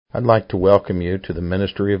I'd like to welcome you to the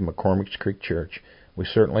ministry of McCormick's Creek Church. We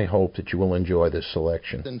certainly hope that you will enjoy this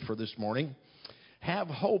selection. For this morning, have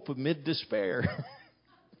hope amid despair.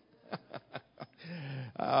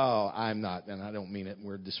 Oh, I'm not, and I don't mean it in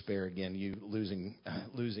word despair again. You losing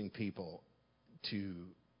people in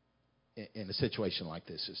a situation like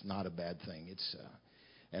this is not a bad thing. It's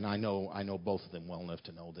and I know both of them well enough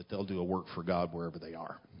to know that they'll do a work for God wherever they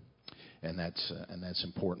are, and that's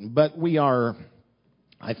important. But we are.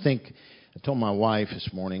 I told my wife this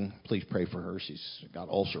morning, please pray for her. She's got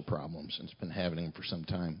ulcer problems and has been having them for some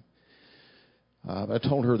time. I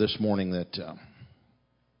told her this morning that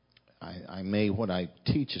what I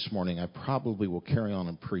teach this morning, I probably will carry on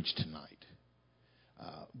and preach tonight.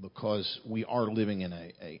 Because we are living in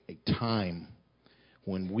a time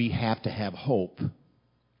when we have to have hope.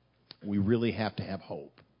 We really have to have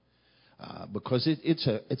hope. Because it's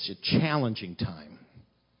a challenging time.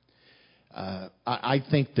 I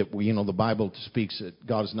think that the Bible speaks that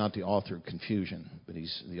God is not the author of confusion, but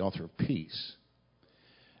He's the author of peace.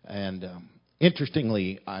 And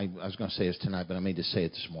interestingly, I was going to say this tonight, but I may just say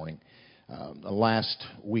it this morning. The last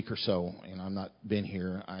week or so, and I've not been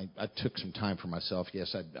here, I took some time for myself.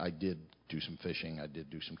 Yes, I did do some fishing. I did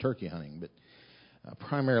do some turkey hunting, but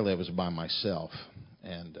primarily I was by myself.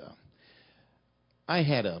 And I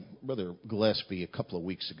had Brother Gillespie a couple of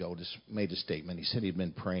weeks ago just made a statement. He said he'd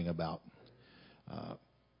been praying about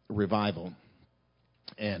revival.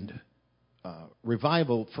 And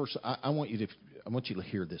revival, first, I want you to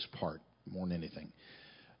hear this part more than anything.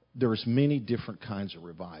 There's many different kinds of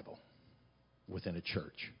revival within a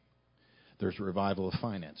church. There's a revival of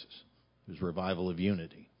finances. There's a revival of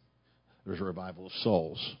unity. There's a revival of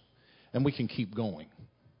souls. And we can keep going.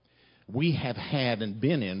 We have had and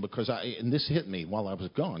been in, and this hit me while I was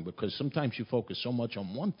gone, because sometimes you focus so much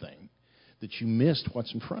on one thing that you missed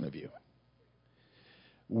what's in front of you.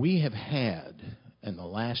 We have had, in the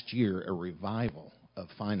last year, a revival of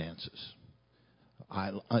finances.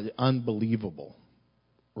 Unbelievable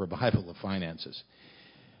revival of finances.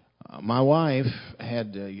 My wife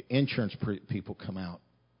had insurance people come out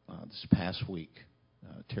this past week.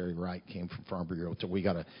 Terry Wright came from Farm Bureau. So we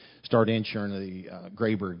got to start insuring. The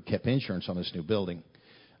Graybird kept insurance on this new building,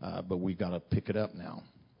 but we got to pick it up now.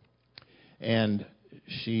 And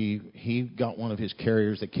he got one of his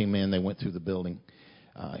carriers that came in. They went through the building.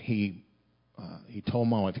 He told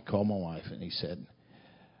my wife. He called my wife and he said,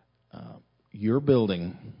 "Your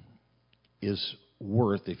building is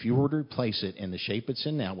worth, if you were to replace it in the shape it's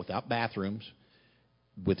in now, without bathrooms,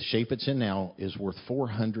 with the shape it's in now, is worth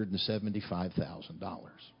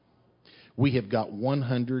 $475,000. We have got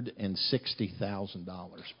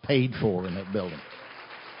 $160,000 paid for in that building."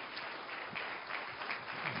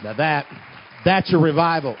 Now that's a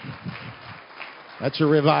revival. That's a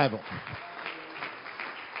revival.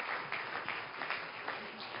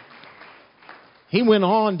 He went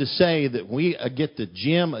on to say that we get the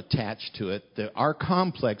gym attached to it, that our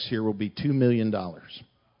complex here will be $2 million.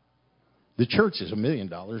 The church is $1 million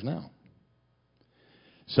now.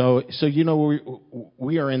 So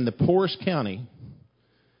we are in the poorest county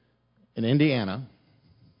in Indiana,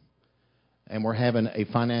 and we're having a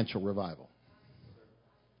financial revival.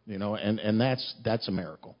 And that's a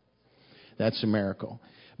miracle. That's a miracle.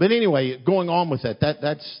 But anyway, going on with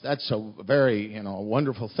that's a very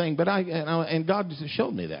wonderful thing. But and God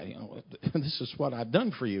showed me that this is what I've done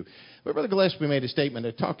for you. But Brother Gillespie made a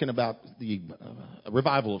statement talking about the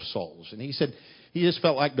revival of souls, and he said he just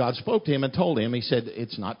felt like God spoke to him and told him. He said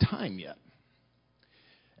it's not time yet.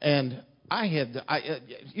 And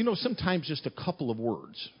sometimes just a couple of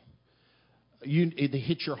words, they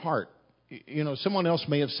hit your heart. Someone else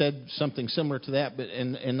may have said something similar to that, but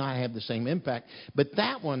and not have the same impact. But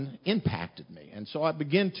that one impacted me, and so I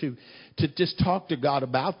began to just talk to God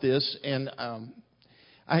about this, and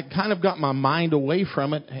I kind of got my mind away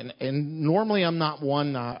from it. And normally I'm not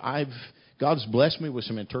one. God's blessed me with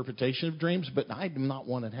some interpretation of dreams, but I'm not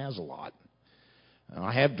one that has a lot.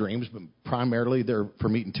 I have dreams, but primarily they're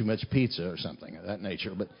from eating too much pizza or something of that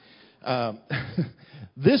nature. But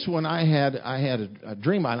this one I had a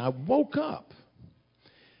dream on. I woke up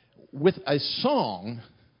with a song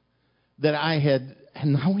that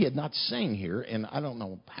we had not sang here, and I don't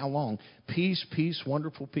know how long. Peace, peace,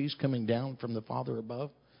 wonderful peace coming down from the Father above.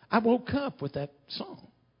 I woke up with that song.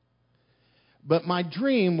 But my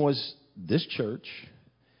dream was this church.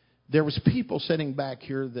 There was people sitting back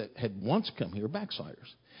here that had once come here,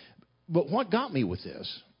 backsliders. But what got me with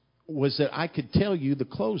this was that I could tell you the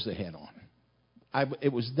clothes they had on.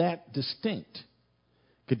 It was that distinct.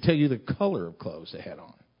 Could tell you the color of clothes they had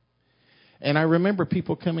on. And I remember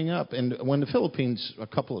people coming up, and when the Philippines, a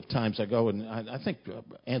couple of times I go, and I think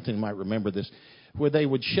Anthony might remember this, where they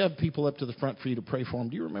would shove people up to the front for you to pray for them.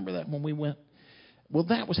 Do you remember that when we went? Well,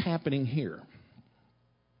 that was happening here.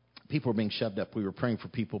 People were being shoved up. We were praying for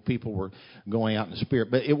people. People were going out in the Spirit.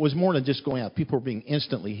 But it was more than just going out. People were being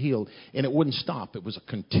instantly healed, and it wouldn't stop. It was a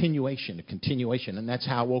continuation. And that's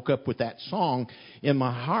how I woke up with that song in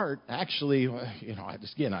my heart. Actually,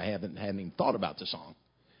 I hadn't even thought about the song.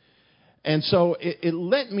 And so it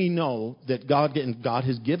let me know that God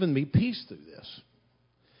has given me peace through this.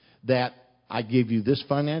 That I give you this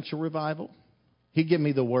financial revival. He gave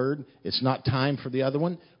me the word. It's not time for the other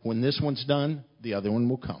one. When this one's done, the other one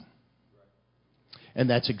will come. And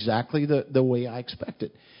that's exactly the way I expect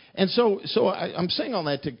it. And so I'm saying all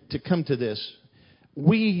that to come to this.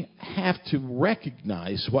 We have to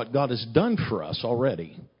recognize what God has done for us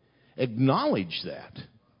already. Acknowledge that.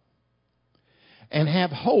 And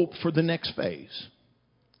have hope for the next phase.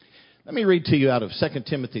 Let me read to you out of 2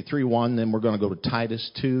 Timothy 3:1, then we're going to go to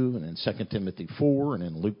Titus 2, and then 2 Timothy 4, and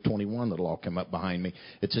then Luke 21. That'll all come up behind me.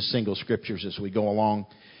 It's just single scriptures as we go along.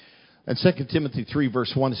 And 2 Timothy 3,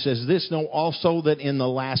 verse 1, it says, "This know also that in the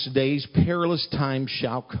last days perilous times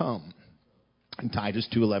shall come." And Titus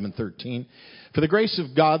 2:11-13, "For the grace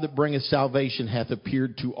of God that bringeth salvation hath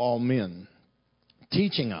appeared to all men,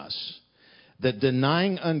 teaching us that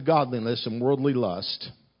denying ungodliness and worldly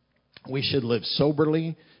lust, we should live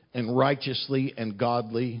soberly and righteously and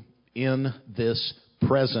godly in this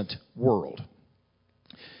present world."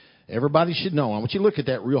 Everybody should know. I want you to look at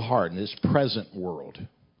that real hard in this present world.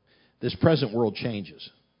 This present world changes.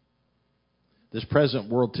 This present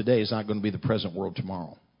world today is not going to be the present world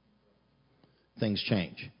tomorrow. Things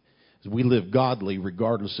change. We live godly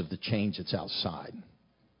regardless of the change that's outside.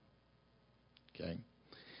 Okay?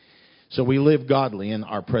 So we live godly in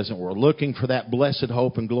our present world, looking for that blessed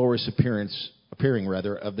hope and glorious appearing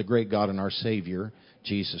of the great God and our Savior,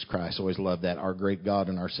 Jesus Christ. I always love that. Our great God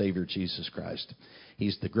and our Savior, Jesus Christ.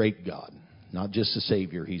 He's the great God. Not just the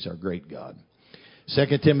Savior. He's our great God.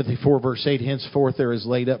 2 Timothy 4, verse 8, "Henceforth there is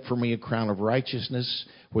laid up for me a crown of righteousness,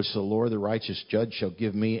 which the Lord, the righteous judge, shall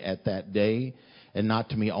give me at that day, and not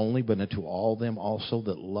to me only, but unto all them also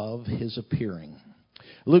that love his appearing."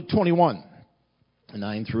 Luke 21,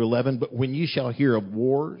 9-11, "But when ye shall hear of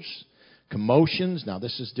wars, commotions," now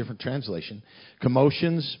this is a different translation,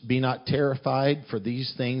 "commotions, be not terrified, for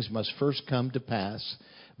these things must first come to pass,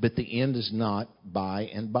 but the end is not by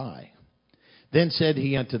and by. Then said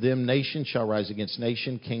he unto them, Nation shall rise against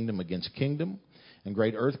nation, kingdom against kingdom, and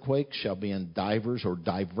great earthquakes shall be in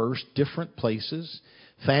diverse different places.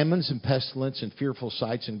 Famines and pestilence and fearful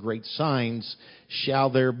sights and great signs shall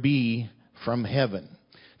there be from heaven."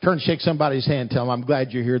 Turn and shake somebody's hand. Tell them, "I'm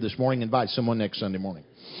glad you're here this morning." Invite someone next Sunday morning.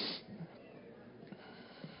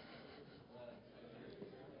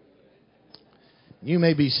 You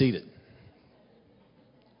may be seated.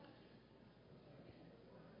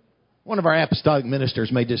 One of our apostolic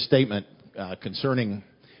ministers made this statement concerning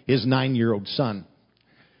his 9-year-old son.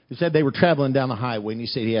 He said they were traveling down the highway, and he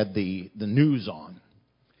said he had the news on.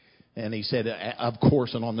 And he said, of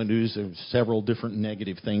course, and on the news, there were several different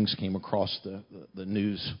negative things came across the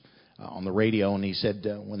news on the radio. And he said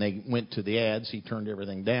when they went to the ads, he turned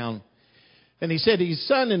everything down. And he said his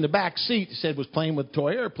son in the back seat, he said, was playing with a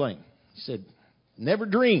toy airplane. He said, never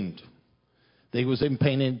dreamed that he was even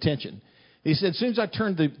paying any attention. He said, as soon as I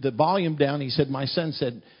turned the volume down, he said, my son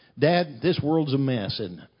said, "Dad, this world's a mess,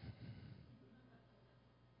 isn't it?"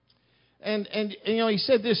 And he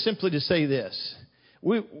said this simply to say this.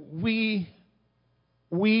 We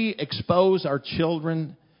expose our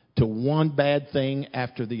children to one bad thing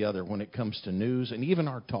after the other when it comes to news and even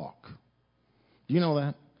our talk. Do you know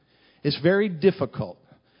that? It's very difficult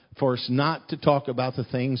for us not to talk about the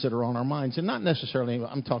things that are on our minds. And not necessarily,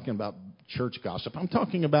 I'm talking about church gossip. I'm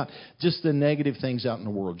talking about just the negative things out in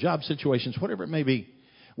the world, job situations, whatever it may be.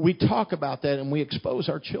 We talk about that and we expose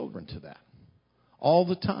our children to that all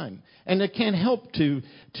the time. And it can't help to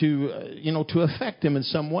affect them in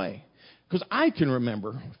some way. Because I can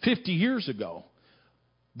remember 50 years ago,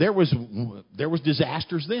 there was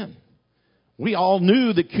disasters then. We all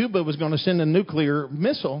knew that Cuba was going to send a nuclear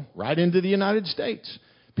missile right into the United States.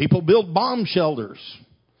 People built bomb shelters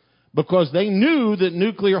because they knew that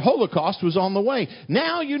nuclear holocaust was on the way.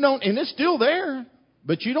 Now you don't, and it's still there,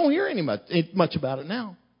 but you don't hear much about it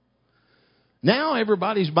now. Now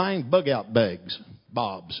everybody's buying bug out bags,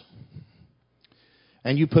 bobs.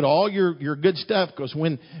 And you put all your good stuff, because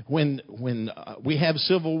when we have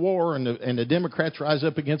civil war and the Democrats rise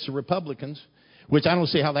up against the Republicans, which I don't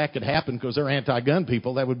see how that could happen because they're anti-gun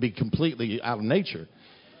people, that would be completely out of nature.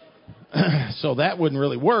 So that wouldn't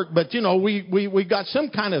really work. But, you know, we got some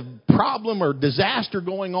kind of problem or disaster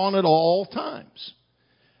going on at all times.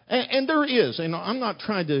 And there is. And I'm not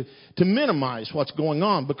trying to minimize what's going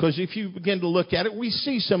on, because if you begin to look at it, we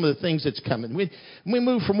see some of the things that's coming. We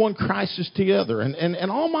move from one crisis to the other.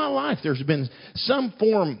 And all my life there's been some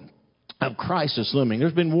form of crisis looming.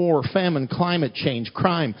 There's been war, famine, climate change,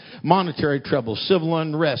 crime, monetary trouble, civil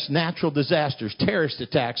unrest, natural disasters, terrorist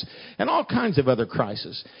attacks, and all kinds of other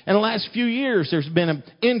crises. In the last few years, there's been an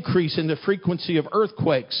increase in the frequency of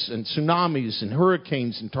earthquakes and tsunamis and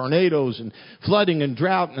hurricanes and tornadoes and flooding and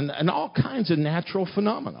drought and all kinds of natural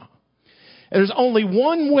phenomena. There's only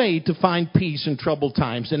one way to find peace in troubled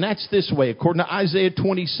times, and that's this way. According to Isaiah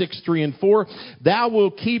 26:3-4, thou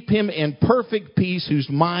wilt keep him in perfect peace whose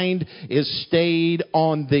mind is stayed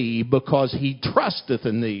on thee, because he trusteth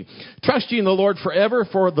in thee. Trust ye in the Lord forever,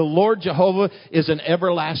 for the Lord Jehovah is an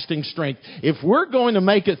everlasting strength. If we're going to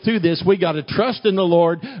make it through this, we got to trust in the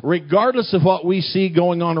Lord regardless of what we see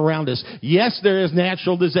going on around us. Yes, there is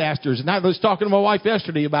natural disasters. And I was talking to my wife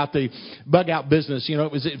yesterday about the bug out business. You know,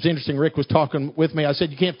 it was interesting. Rick was talking with me. I said,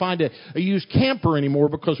 you can't find a used camper anymore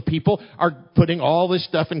because people are putting all this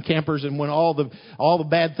stuff in campers, and when all the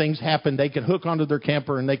bad things happen, they can hook onto their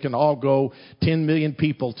camper and they can all go 10 million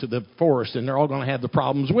people to the forest, and they're all going to have the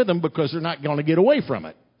problems with them because they're not going to get away from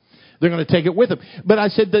it. They're going to take it with them. But I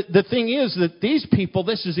said that the thing is that these people,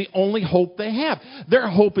 this is the only hope they have. Their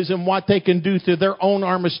hope is in what they can do through their own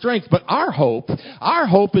arm of strength. But our hope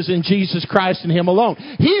is in Jesus Christ and Him alone.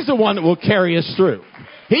 He's the one that will carry us through.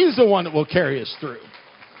 He's the one that will carry us through.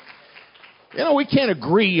 You know, we can't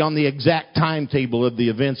agree on the exact timetable of the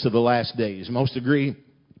events of the last days. Most agree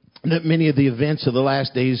that many of the events of the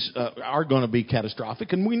last days are going to be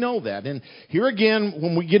catastrophic, and we know that. And here again,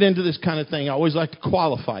 when we get into this kind of thing, I always like to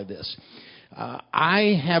qualify this.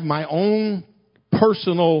 I have my own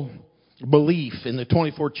personal belief in the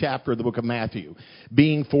 24th chapter of the book of Matthew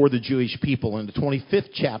being for the Jewish people, and the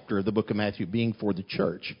 25th chapter of the book of Matthew being for the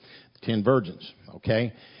church, the 10 virgins.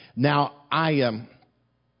 Okay? Now,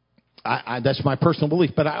 that's my personal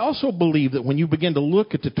belief. But I also believe that when you begin to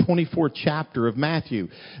look at the 24th chapter of Matthew,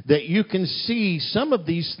 that you can see some of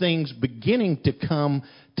these things beginning to come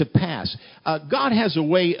to pass. God has a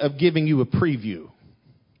way of giving you a preview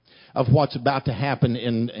of what's about to happen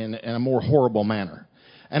in a more horrible manner.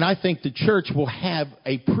 And I think the church will have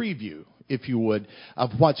a preview, if you would,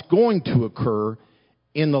 of what's going to occur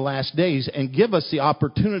in the last days, and give us the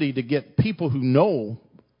opportunity to get people who know,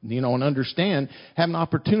 and understand, have an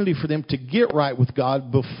opportunity for them to get right with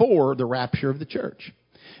God before the rapture of the church.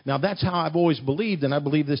 Now, that's how I've always believed, and I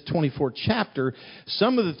believe this 24th chapter,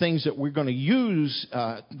 some of the things that we're going to use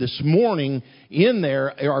this morning in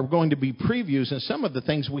there are going to be previews, and some of the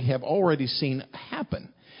things we have already seen happen.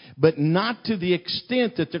 But not to the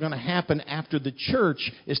extent that they're going to happen after the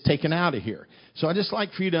church is taken out of here. So I just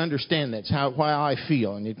like for you to understand that's why I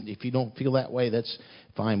feel. And if you don't feel that way, that's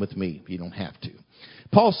fine with me. You don't have to.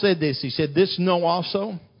 Paul said this. He said, "This know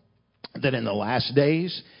also, that in the last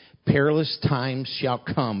days perilous times shall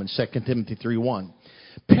come." In 2 Timothy 3:1.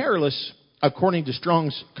 Perilous, according to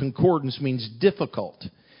Strong's Concordance, means difficult.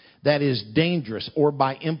 That is dangerous, or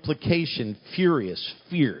by implication, furious,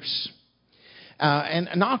 fierce.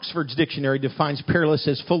 And Oxford's dictionary defines perilous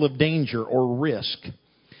as full of danger or risk.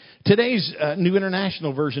 Today's New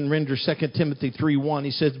International Version renders 2 Timothy 3:1.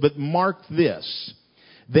 He says, "But mark this,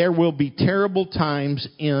 there will be terrible times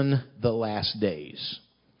in the last days."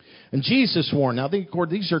 And Jesus warned. Now,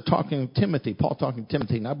 these are talking to Timothy, Paul talking to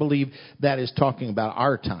Timothy, and I believe that is talking about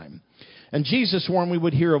our time. And Jesus warned we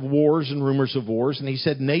would hear of wars and rumors of wars. And he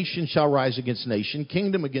said, "Nation shall rise against nation,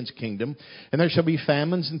 kingdom against kingdom. And there shall be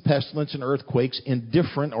famines and pestilence and earthquakes in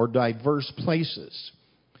different or diverse places."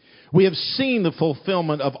 We have seen the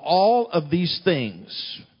fulfillment of all of these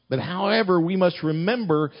things. But however, we must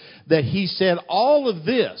remember that he said all of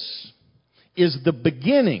this is the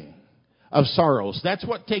beginning of sorrows. That's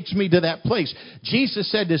what takes me to that place. Jesus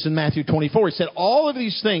said this in Matthew 24. He said all of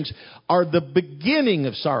these things are the beginning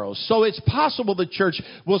of sorrows. So it's possible the church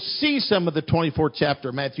will see some of the 24th chapter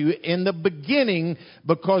of Matthew in the beginning,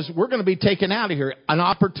 because we're going to be taken out of here. An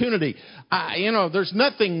opportunity. There's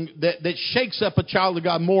nothing that shakes up a child of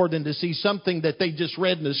God more than to see something that they just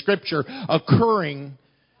read in the Scripture occurring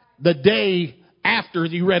the day after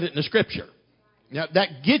you read it in the Scripture. Now,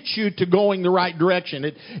 that gets you to going the right direction.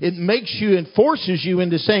 It makes you and forces you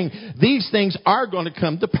into saying these things are going to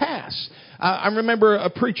come to pass. I remember a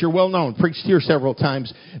preacher, well known, preached here several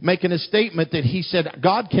times, making a statement that he said,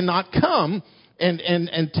 God cannot come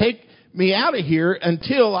and take me out of here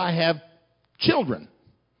until I have children.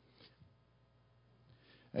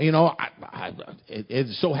 You know, it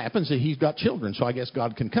so happens that he's got children, so I guess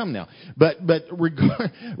God can come now. But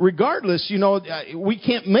regardless, you know, we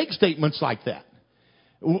can't make statements like that.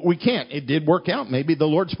 We can't. It did work out. Maybe the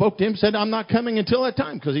Lord spoke to him, said, I'm not coming until that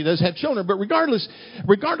time, because he does have children. But regardless,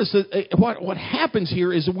 what happens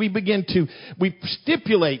here is we make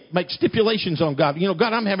stipulations on God. You know,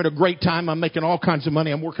 God, I'm having a great time. I'm making all kinds of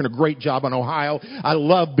money. I'm working a great job in Ohio. I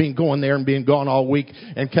love going there and being gone all week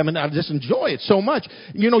and coming. I just enjoy it so much.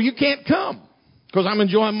 You know, you can't come because I'm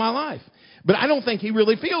enjoying my life. But I don't think he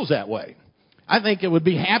really feels that way. I think he would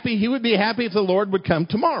be happy if the Lord would come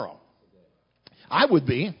tomorrow. I would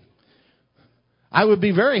be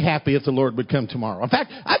very happy if the Lord would come tomorrow. In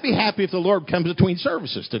fact, I'd be happy if the Lord comes between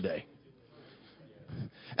services today.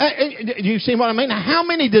 Do you see what I mean? How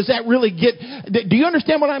many does that really get? Do you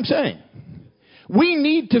understand what I'm saying? We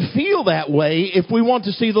need to feel that way if we want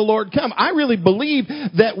to see the Lord come. I really believe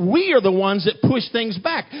that we are the ones that push things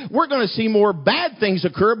back. We're going to see more bad things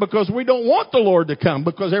occur because we don't want the Lord to come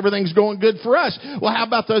because everything's going good for us. Well, how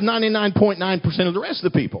about the 99.9% of the rest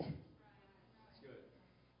of the people?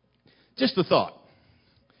 Just a thought.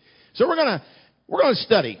 So we're going to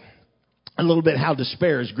study a little bit how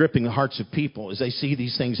despair is gripping the hearts of people as they see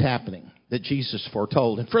these things happening that Jesus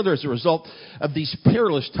foretold. And further, as a result of these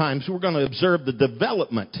perilous times, we're going to observe the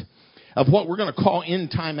development of what we're going to call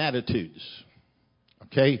end-time attitudes.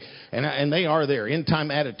 Okay? And they are there,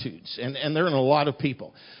 end-time attitudes. And they're in a lot of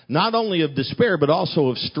people. Not only of despair, but also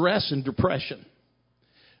of stress and depression.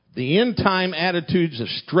 The end-time attitudes of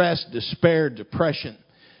stress, despair, depression,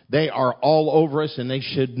 they are all over us, and they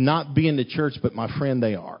should not be in the church, but my friend,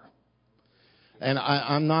 they are. And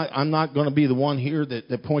I'm not going to be the one here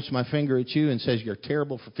that points my finger at you and says you're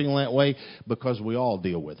terrible for feeling that way, because we all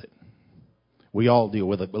deal with it. We all deal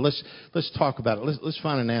with it. But let's talk about it. Let's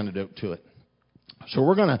find an antidote to it. So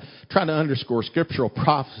we're going to try to underscore scriptural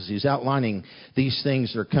prophecies outlining these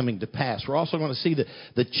things that are coming to pass. We're also going to see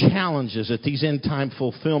the challenges that these end-time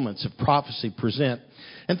fulfillments of prophecy present.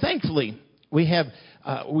 And thankfully, we have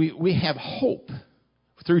hope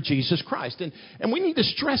through Jesus Christ. And we need to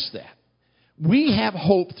stress that. We have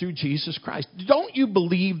hope through Jesus Christ. Don't you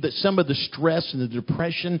believe that some of the stress and the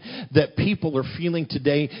depression that people are feeling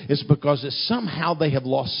today is because somehow they have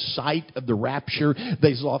lost sight of the rapture?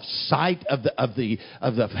 They've lost sight of the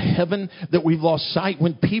heaven, that we've lost sight.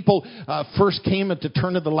 When people first came at the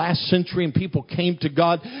turn of the last century and people came to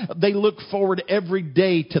God, they looked forward every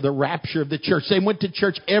day to the rapture of the church. They went to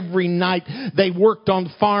church every night. They worked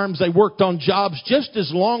on farms. They worked on jobs just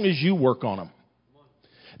as long as you work on them.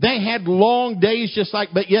 They had long days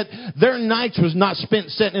but yet their nights was not spent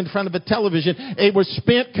sitting in front of a television. It was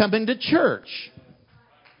spent coming to church.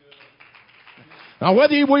 Now,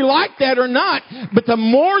 whether we like that or not, but the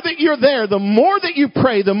more that you're there, the more that you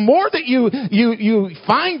pray, the more that you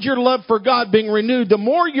find your love for God being renewed, the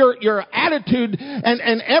more your attitude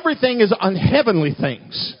and everything is on heavenly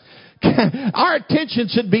things. Our attention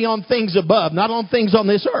should be on things above, not on things on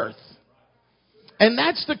this earth. And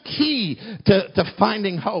that's the key to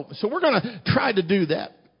finding hope. So we're going to try to do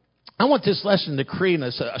that. I want this lesson to create in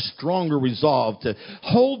us a stronger resolve to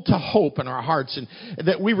hold to hope in our hearts and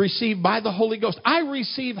that we receive by the Holy Ghost. I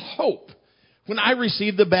receive hope when I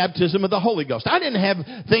received the baptism of the Holy Ghost. I didn't have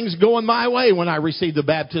things going my way when I received the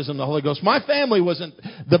baptism of the Holy Ghost. My family wasn't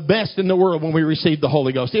the best in the world when we received the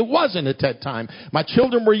Holy Ghost. It wasn't at that time. My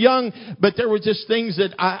children were young, but there were just things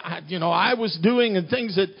that I was doing and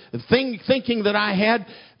thinking that I had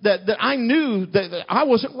that I knew that I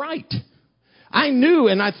wasn't right. I knew,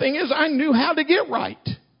 and the thing is, I knew how to get right.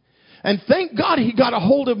 And thank God he got a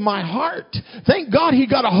hold of my heart. Thank God he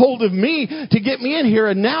got a hold of me to get me in here.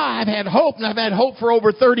 And now I've had hope, and I've had hope for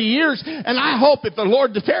over 30 years. And I hope if the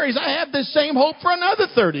Lord tarries, I have this same hope for another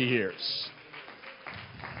 30 years.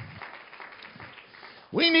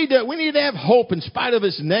 We need to have hope in spite of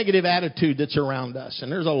this negative attitude that's around us. And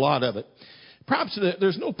there's a lot of it. Perhaps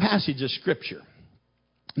there's no passage of Scripture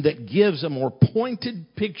that gives a more pointed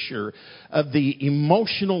picture of the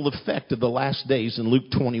emotional effect of the last days in Luke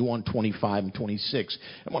 21, 25, and 26.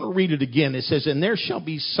 I want to read it again. It says, "And there shall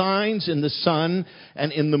be signs in the sun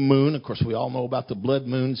and in the moon." Of course, we all know about the blood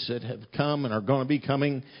moons that have come and are going to be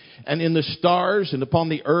coming. "And in the stars, and upon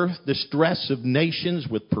the earth, distress of nations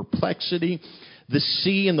with perplexity. The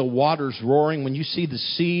sea and the waters roaring." When you see the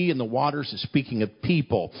sea and the waters, it's speaking of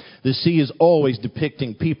people. The sea is always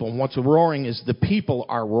depicting people. And what's roaring is the people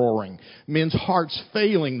are roaring. Men's hearts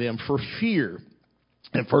failing them for fear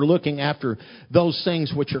and for looking after those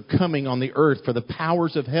things which are coming on the earth. For the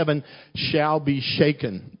powers of heaven shall be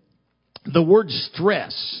shaken. The word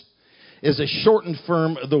stress is a shortened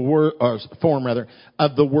form of the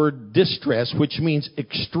word distress, which means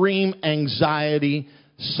extreme anxiety,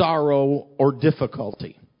 sorrow, or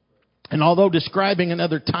difficulty. And although describing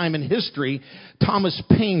another time in history, Thomas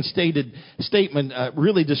Paine's statement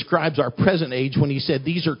really describes our present age when he said,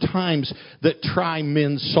 these are times that try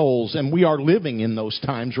men's souls, and we are living in those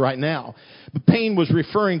times right now. But Paine was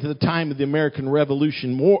referring to the time of the American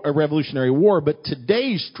Revolutionary War, but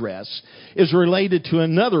today's stress is related to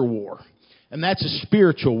another war, and that's a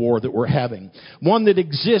spiritual war that we're having, one that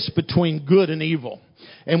exists between good and evil.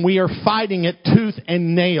 And we are fighting it tooth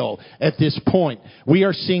and nail at this point. We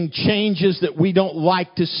are seeing changes that we don't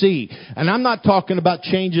like to see. And I'm not talking about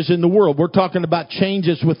changes in the world. We're talking about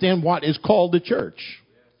changes within what is called the church.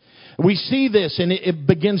 We see this and it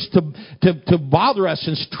begins to bother us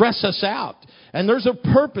and stress us out. And there's a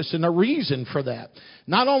purpose and a reason for that.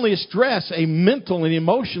 Not only is stress a mental and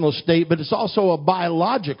emotional state, but it's also a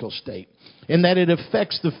biological state, in that it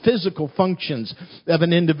affects the physical functions of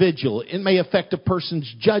an individual. It may affect a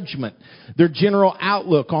person's judgment, their general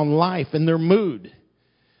outlook on life, and their mood.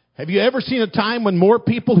 Have you ever seen a time when more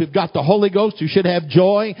people who've got the Holy Ghost, who should have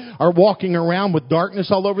joy, are walking around with darkness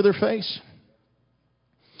all over their face?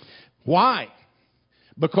 Why?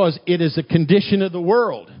 Because it is a condition of the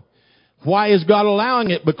world. Why is God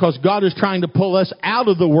allowing it? Because God is trying to pull us out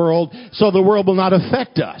of the world so the world will not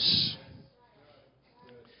affect us.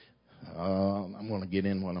 I'm going to get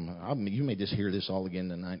in one. You may just hear this all again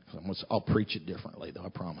tonight. I'll preach it differently, though, I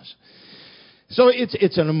promise. So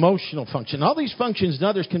it's an emotional function. All these functions and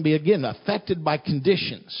others can be, again, affected by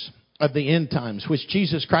conditions of the end times, which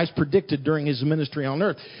Jesus Christ predicted during his ministry on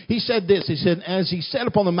earth. He said this. He said, as he sat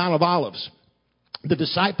upon the Mount of Olives, the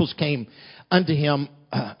disciples came unto him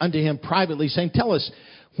privately, saying, tell us,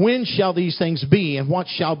 when shall these things be, and what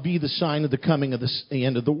shall be the sign of the coming of the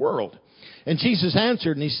end of the world? And Jesus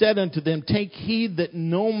answered, and he said unto them, take heed that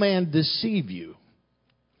no man deceive you.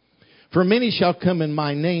 For many shall come in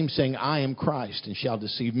my name, saying, I am Christ, and shall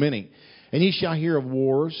deceive many. And ye shall hear of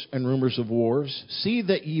wars and rumors of wars. See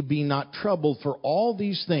that ye be not troubled, for all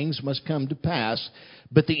these things must come to pass,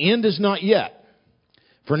 but the end is not yet.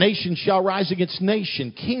 For nation shall rise against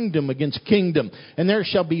nation, kingdom against kingdom, and there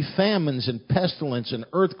shall be famines and pestilence and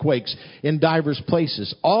earthquakes in divers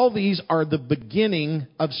places. All these are the beginning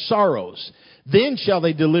of sorrows. Then shall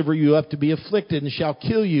they deliver you up to be afflicted, and shall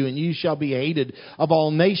kill you, and you shall be hated of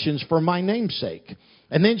all nations for my name's sake.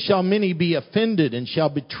 And then shall many be offended, and shall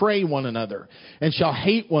betray one another, and shall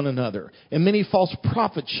hate one another. And many false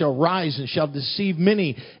prophets shall rise, and shall deceive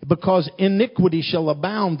many, because iniquity shall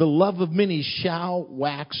abound. The love of many shall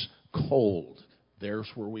wax cold. There's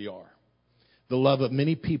where we are. The love of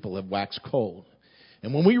many people have waxed cold.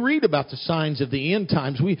 And when we read about the signs of the end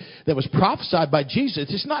times that was prophesied by Jesus,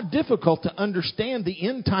 it's not difficult to understand the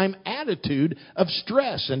end time attitude of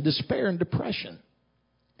stress and despair and depression.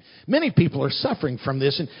 Many people are suffering from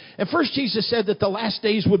this. And first Jesus said that the last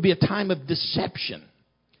days would be a time of deception.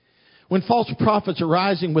 When false prophets are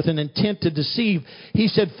rising with an intent to deceive, he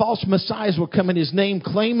said false messiahs will come in his name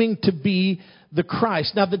claiming to be the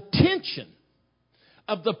Christ. Now the tension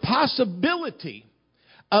of the possibility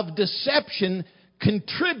of deception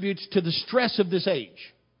contributes to the stress of this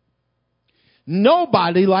age.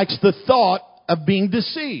 Nobody likes the thought of being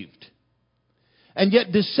deceived. And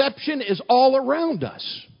yet deception is all around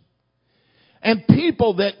us. And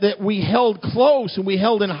people that we held close and we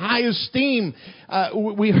held in high esteem,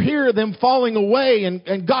 we hear them falling away.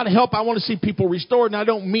 And God help, I want to see people restored. And I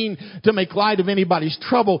don't mean to make light of anybody's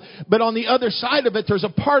trouble. But on the other side of it, there's a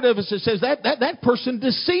part of us that says that person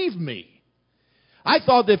deceived me. I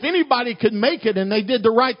thought that if anybody could make it and they did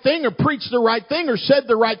the right thing or preached the right thing or said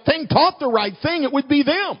the right thing, taught the right thing, it would be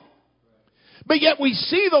them. But yet we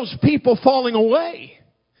see those people falling away.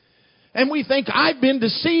 And we think, I've been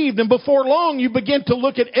deceived. And before long, you begin to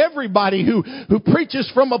look at everybody who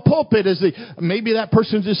preaches from a pulpit as maybe that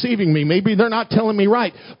person's deceiving me. Maybe they're not telling me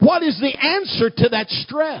right. What is the answer to that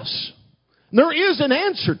stress? There is an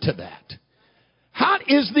answer to that. How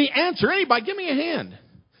is the answer? Anybody, give me a hand.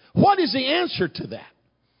 What is the answer to that?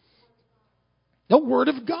 The Word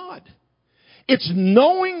of God. It's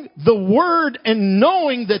knowing the Word and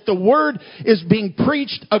knowing that the Word is being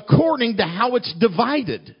preached according to how it's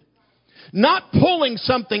divided. Not pulling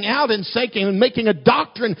something out and making a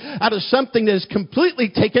doctrine out of something that is completely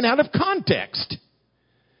taken out of context.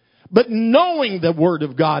 But knowing the Word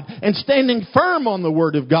of God and standing firm on the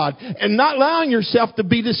Word of God and not allowing yourself to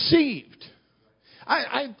be deceived.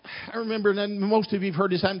 I remember, and most of you have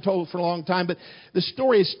heard this, I haven't told it for a long time, but the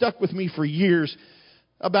story has stuck with me for years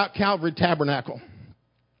about Calvary Tabernacle.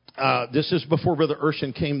 This is before Brother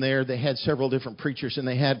Urshan came there. They had several different preachers, and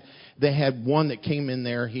they had one that came in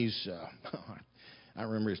there. He's I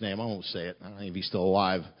remember his name. I won't say it. I don't know if he's still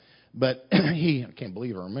alive, but I can't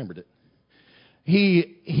believe I remembered it.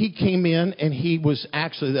 He came in, and he was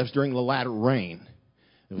actually, that was during the latter rain.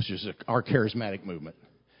 It was just our charismatic movement,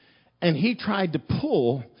 and he tried to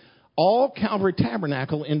pull all Calvary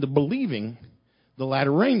Tabernacle into believing the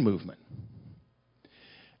latter rain movement,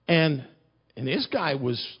 and this guy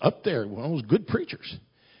was up there, one of those good preachers.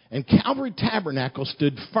 And Calvary Tabernacle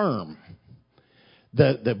stood firm.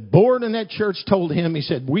 The board in that church told him, he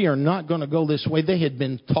said, we are not going to go this way. They had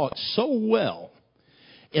been taught so well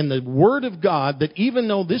in the Word of God that even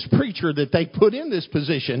though this preacher that they put in this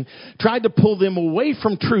position tried to pull them away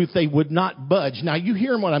from truth, they would not budge. Now, you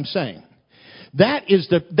hear what I'm saying? That is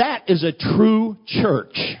a true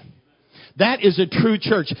church. That is a true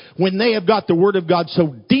church when they have got the Word of God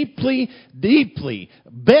so deeply, deeply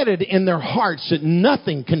bedded in their hearts that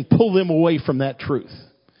nothing can pull them away from that truth.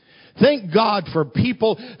 Thank God for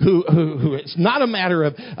people who it's not a matter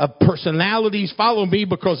of personalities. Follow me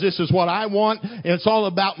because this is what I want and it's all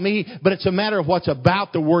about me. But it's a matter of what's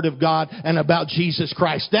about the Word of God and about Jesus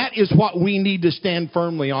Christ. That is what we need to stand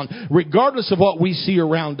firmly on, regardless of what we see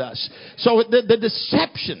around us. So the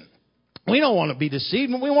deception. We don't want to be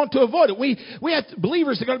deceived, and we want to avoid it. We have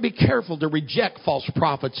believers are going to be careful to reject false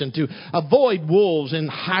prophets and to avoid wolves and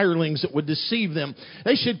hirelings that would deceive them.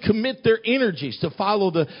 They should commit their energies to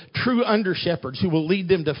follow the true under-shepherds who will lead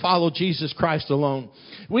them to follow Jesus Christ alone.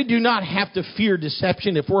 We do not have to fear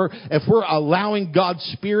deception if we're allowing God's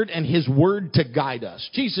Spirit and His Word to guide us.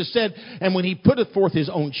 Jesus said, and when He putteth forth His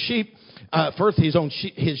own sheep, his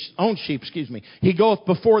own sheep, he goeth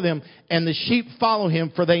before them, and the sheep follow him,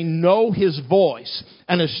 for they know his voice.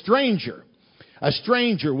 And a stranger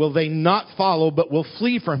will they not follow, but will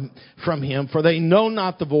flee from him, for they know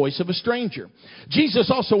not the voice of a stranger. Jesus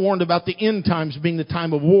also warned about the end times being the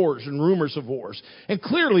time of wars and rumors of wars. And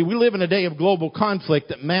clearly, we live in a day of global conflict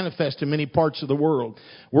that manifests in many parts of the world.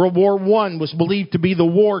 World War I was believed to be the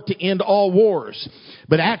war to end all wars,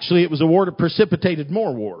 but actually it was a war that precipitated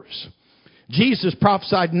more wars. Jesus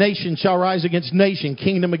prophesied nation shall rise against nation,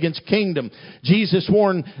 kingdom against kingdom. Jesus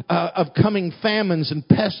warned of coming famines and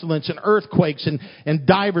pestilence and earthquakes and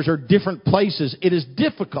divers or different places. It is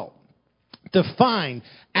difficult to find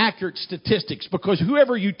accurate statistics because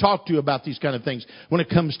whoever you talk to about these kind of things, when it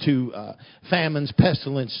comes to famines,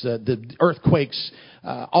 pestilence, the earthquakes,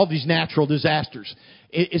 all these natural disasters,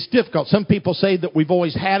 it's difficult. Some people say that we've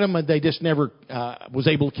always had them and they just never was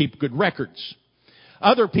able to keep good records.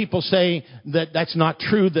 Other people say that that's not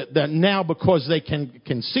true, that now because they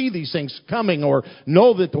can see these things coming or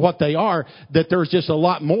know that what they are, that there's just a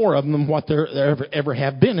lot more of them than what there ever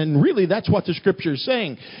have been. And really, that's what the Scripture is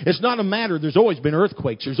saying. It's not a matter, there's always been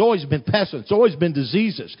earthquakes, there's always been pestilence, there's always been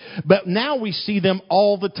diseases. But now we see them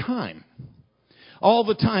all the time. All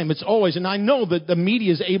the time. It's always, and I know that the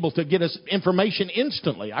media is able to get us information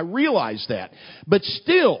instantly. I realize that. But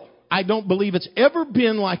still, I don't believe it's ever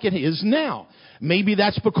been like it is now. Maybe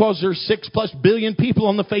that's because there's 6+ billion people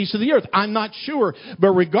on the face of the earth. I'm not sure. But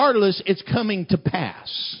regardless, it's coming to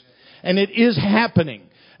pass. And it is happening.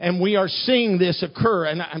 And we are seeing this occur.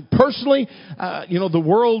 And personally, the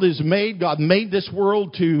world is made. God made this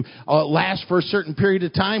world to last for a certain period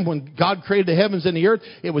of time. When God created the heavens and the earth,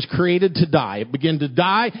 it was created to die. It began to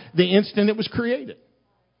die the instant it was created.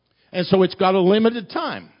 And so it's got a limited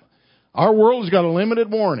time. Our world's got a limited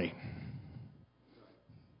warranty.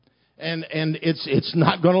 And it's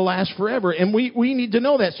not going to last forever. And we need to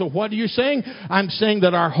know that. So what are you saying? I'm saying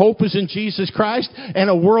that our hope is in Jesus Christ and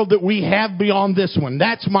a world that we have beyond this one.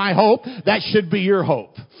 That's my hope. That should be your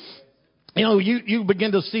hope. You know, you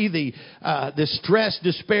begin to see the stress,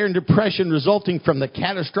 despair, and depression resulting from the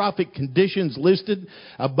catastrophic conditions listed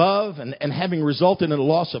above and having resulted in a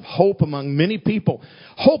loss of hope among many people.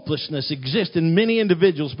 Hopelessness exists in many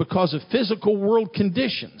individuals because of physical world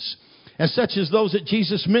conditions, as such as those that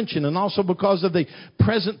Jesus mentioned, and also because of the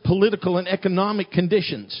present political and economic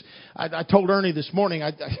conditions. I told Ernie this morning,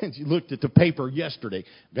 I looked at the paper yesterday.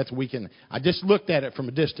 That's the weekend. I just looked at it from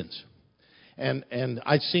a distance. And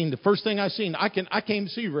I seen, the first thing I seen, I can't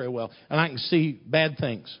see very well, and I can see bad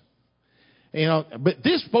things. You know, but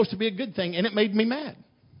this is supposed to be a good thing, and it made me mad.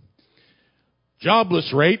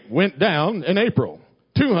 Jobless rate went down in April.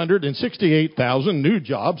 268,000 new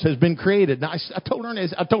jobs has been created. Now, I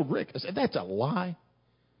told Rick, I said, that's a lie.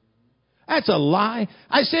 That's a lie.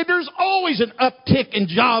 I said, there's always an uptick in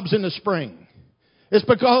jobs in the spring. It's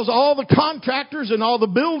because all the contractors and all the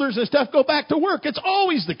builders and stuff go back to work. It's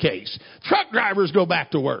always the case. Truck drivers go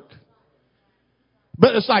back to work.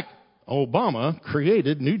 But it's like, Obama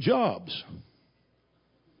created new jobs.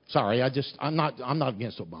 Sorry, I'm not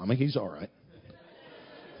against Obama. He's all right.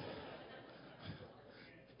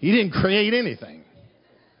 He didn't create anything.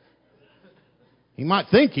 He might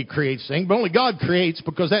think he creates things, but only God creates,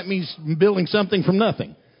 because that means building something from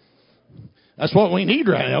nothing. That's what we need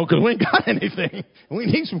right now, because we ain't got anything. We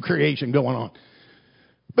need some creation going on.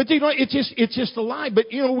 But it's just a lie. But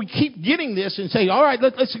we keep getting this and say, all right,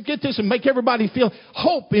 let's get this and make everybody feel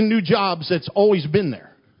hope in new jobs that's always been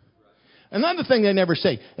there. Another thing they never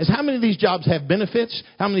say is how many of these jobs have benefits?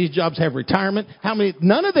 How many of these jobs have retirement?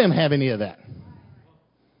 None of them have any of that.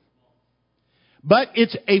 But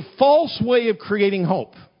it's a false way of creating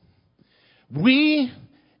hope.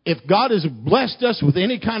 If God has blessed us with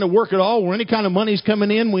any kind of work at all, or any kind of money's coming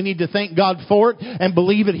in, we need to thank God for it and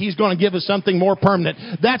believe that He's going to give us something more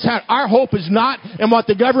permanent. That's how our hope is not in what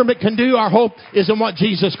the government can do. Our hope is in what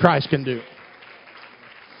Jesus Christ can do.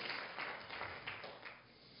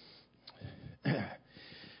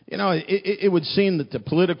 It would seem that the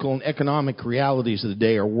political and economic realities of the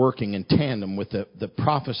day are working in tandem with the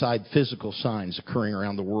prophesied physical signs occurring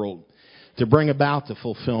around the world to bring about the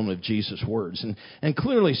fulfillment of Jesus' words. And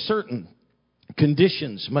clearly certain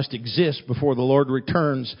conditions must exist before the Lord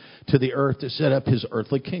returns to the earth to set up His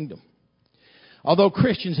earthly kingdom. Although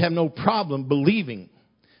Christians have no problem believing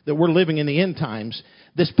that we're living in the end times,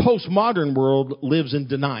 this postmodern world lives in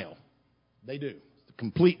denial. They do.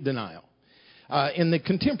 Complete denial. In the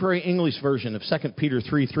contemporary English version of 2 Peter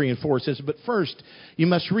 3:3 and 4, it says, "But first, you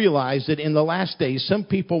must realize that in the last days, some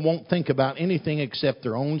people won't think about anything except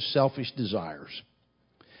their own selfish desires.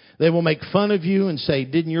 They will make fun of you and say,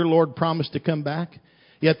 'Didn't your Lord promise to come back?'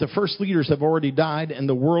 Yet the first leaders have already died, and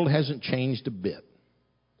the world hasn't changed a bit."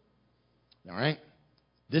 All right?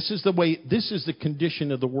 This is the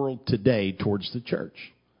condition of the world today towards the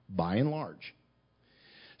church, by and large.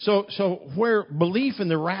 So where belief in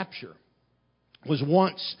the rapture was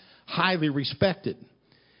once highly respected,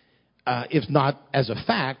 if not as a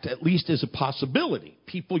fact, at least as a possibility.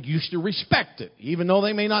 People used to respect it, even though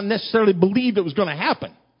they may not necessarily believe it was going to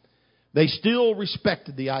happen. They still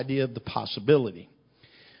respected the idea of the possibility.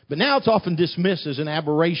 But now it's often dismissed as an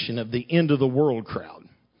aberration of the end of the world crowd.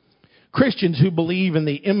 Christians who believe in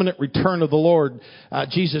the imminent return of the Lord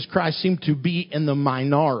Jesus Christ seem to be in the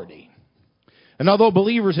minority. And although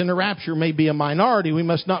believers in the rapture may be a minority, we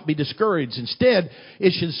must not be discouraged. Instead,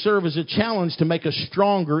 it should serve as a challenge to make us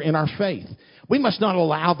stronger in our faith. We must not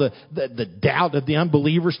allow the doubt of the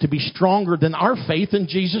unbelievers to be stronger than our faith in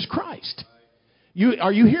Jesus Christ.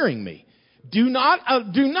 Are you hearing me? Do not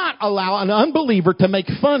allow an unbeliever to make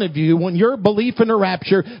fun of you when your belief in the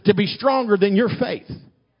rapture to be stronger than your faith.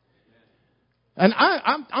 And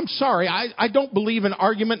I'm sorry, I don't believe in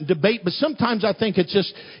argument and debate, but sometimes I think it's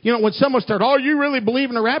just, when someone starts, "Oh, you really believe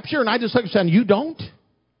in the rapture?" And I just look and say, "You don't?"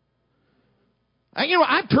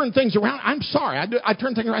 I turn things around. I'm sorry. I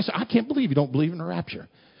turn things around and say, "I can't believe you don't believe in the rapture."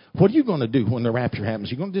 What are you going to do when the rapture happens?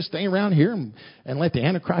 Are you going to just stay around here and let the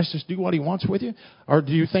Antichrist just do what he wants with you? Or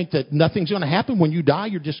do you think that nothing's going to happen when you die?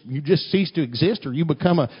 You just cease to exist, or you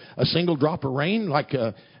become a single drop of rain like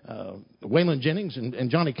Waylon Jennings and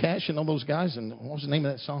Johnny Cash and all those guys? And what was the name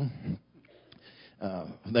of that song?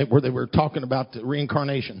 They were talking about the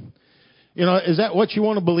reincarnation. Is that what you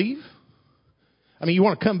want to believe? I mean, you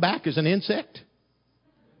want to come back as an insect?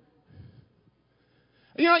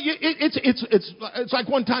 It's like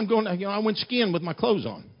one time going, I went skiing with my clothes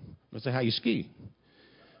on. That's how you ski.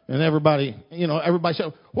 And everybody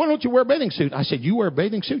said, "Why don't you wear a bathing suit?" I said, "You wear a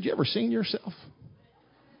bathing suit? You ever seen yourself?"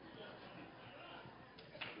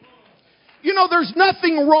 There's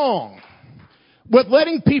nothing wrong with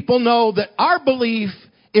letting people know that our belief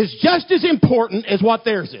is just as important as what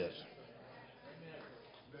theirs is.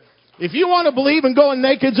 If you want to believe in going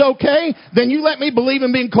naked's okay, then you let me believe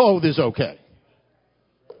in being clothed is okay.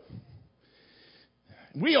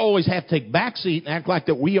 We always have to take backseat and act like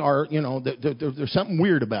that we are, there's something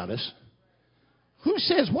weird about us. Who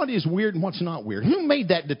says what is weird and what's not weird? Who made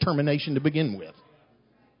that determination to begin with?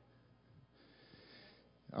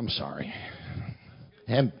 I'm sorry.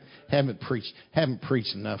 Haven't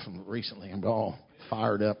preached enough recently. I'm all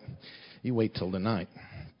fired up. You wait till tonight.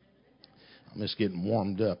 I'm just getting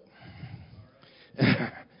warmed up.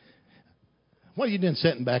 What are you doing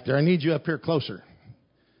sitting back there? I need you up here closer.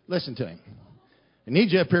 Listen to him. I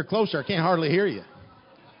need you up here closer. I can't hardly hear you.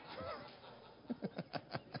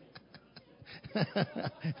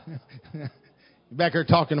 Back there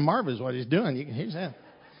talking to Marvin is what he's doing. You can hear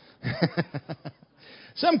that.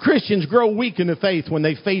 Some Christians grow weak in the faith when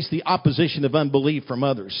they face the opposition of unbelief from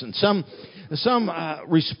others. And some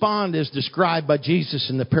respond as described by Jesus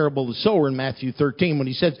in the parable of the sower in Matthew 13 when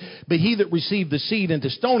he says, "But he that received the seed into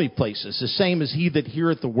stony places, the same as he that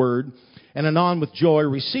heareth the word, and anon with joy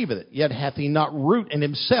receiveth it. Yet hath he not root in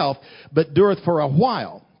himself, but dureth for a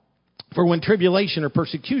while. For when tribulation or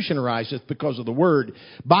persecution ariseth because of the word,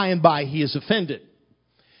 by and by he is offended."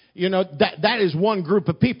 You know, that is one group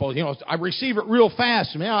of people. You know, I receive it real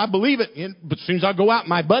fast. Man, I believe it. But as soon as I go out,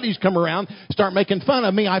 my buddies come around, start making fun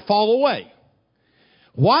of me, I fall away.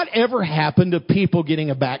 Whatever happened to people getting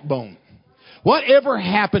a backbone? Whatever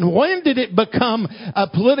happened? When did it become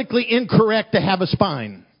politically incorrect to have a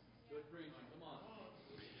spine?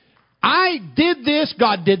 I did this.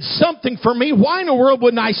 God did something for me. Why in the world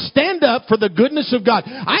wouldn't I stand up for the goodness of God?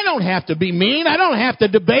 I don't have to be mean. I don't have to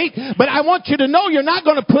debate. But I want you to know you're not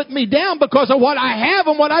going to put me down because of what I have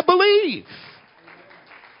and what I believe.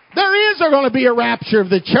 There is going to be a rapture of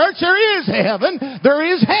the church. There is heaven.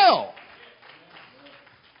 There is hell.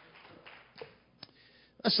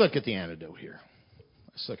 Let's look at the antidote here.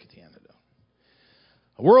 Let's look at the antidote.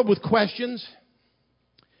 A world with questions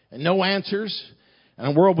and no answers,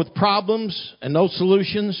 and a world with problems and no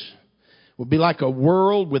solutions would be like a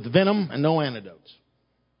world with venom and no antidotes.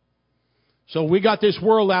 So we got this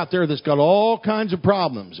world out there that's got all kinds of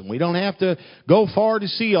problems, and we don't have to go far to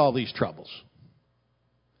see all these troubles.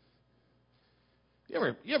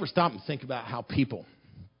 You ever stop and think about how people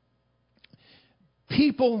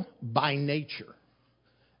by nature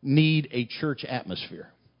need a church atmosphere?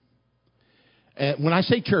 And when I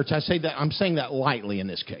say church, I'm saying that lightly in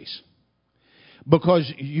this case.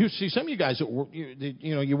 Because you see, some of you guys that work,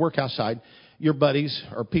 you work outside, your buddies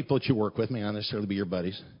or people that you work with may not necessarily be your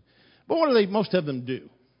buddies. But what do most of them do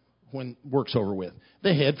when work's over with?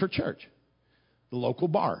 They head for church, the local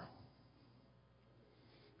bar.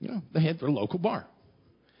 They head for the local bar.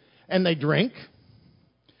 And they drink,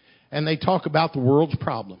 and they talk about the world's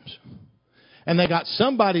problems. And they got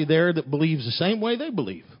somebody there that believes the same way they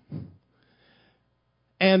believe.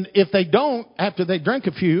 And if they don't, after they drink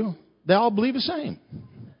a few, they all believe the same.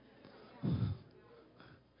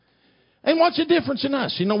 And what's the difference in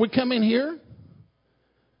us? We come in here,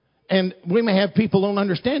 and we may have people who don't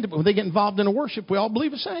understand it, but when they get involved in a worship, we all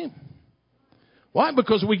believe the same. Why?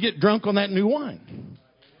 Because we get drunk on that new wine.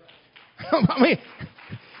 I mean,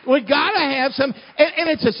 we got to have some, and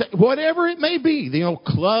it's whatever it may be,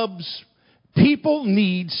 clubs, people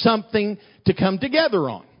need something to come together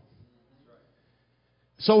on.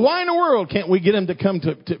 So why in the world can't we get them to come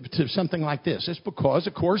to something like this? It's because,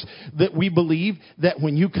 of course, that we believe that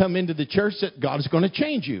when you come into the church that God is going to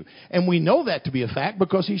change you. And we know that to be a fact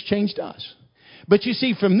because He's changed us. But you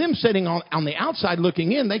see, from them sitting on the outside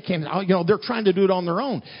looking in, they can't, they're trying to do it on their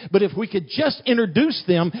own. But if we could just introduce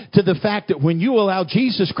them to the fact that when you allow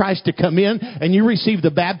Jesus Christ to come in and you receive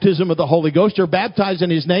the baptism of the Holy Ghost, you're baptized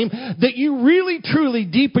in His name, that you really, truly,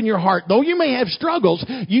 deep in your heart, though you may have struggles,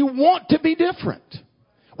 you want to be different.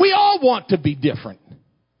 We all want to be different.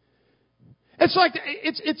 It's like,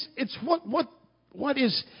 it's what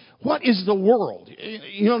is the world?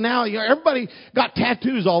 Now everybody got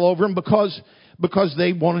tattoos all over them because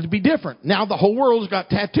they wanted to be different. Now the whole world's got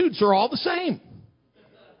tattoos. They're all the same.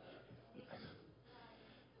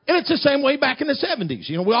 And it's the same way back in the 70s.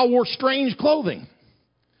 We all wore strange clothing.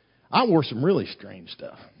 I wore some really strange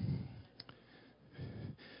stuff.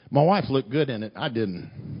 My wife looked good in it. I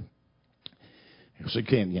didn't. So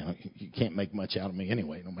you can't make much out of me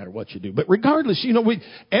anyway, no matter what you do. But regardless,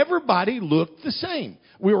 everybody looked the same.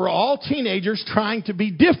 We were all teenagers trying to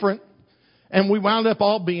be different, and we wound up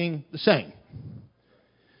all being the same.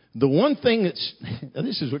 The one thing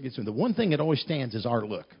this is what gets me. The one thing that always stands is our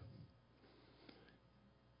look.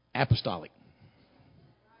 Apostolic.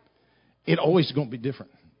 It always is going to be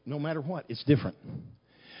different. No matter what, it's different.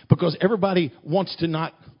 Because everybody wants to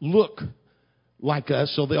not look like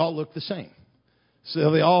us, so they all look the same.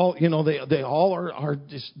 So they all, they all are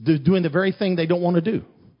just doing the very thing they don't want to do.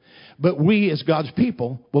 But we, as God's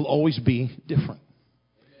people, will always be different.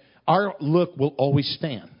 Our look will always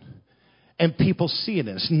stand. And people see it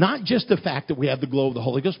in us. Not just the fact that we have the glow of the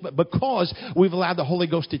Holy Ghost, but because we've allowed the Holy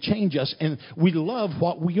Ghost to change us, and we love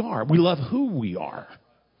what we are. We love who we are.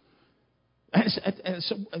 And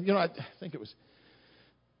so, I think it was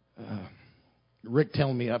Rick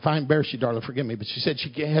telling me, if I embarrass you, darling, forgive me, but she said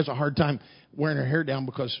she has a hard time wearing her hair down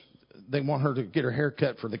because they want her to get her hair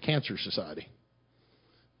cut for the Cancer Society.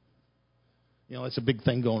 It's a big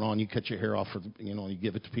thing going on. You cut your hair off for, you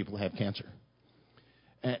give it to people who have cancer.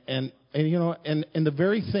 And the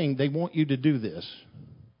very thing they want you to do this,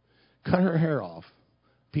 cut her hair off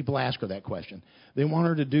People ask her that question. They want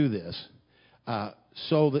her to do this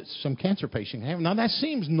so that some cancer patient can have it. Now, that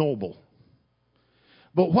seems noble.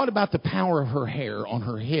 But what about the power of her hair on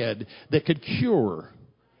her head that could cure?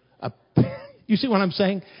 You see what I'm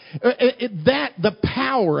saying? The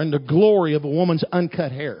power and the glory of a woman's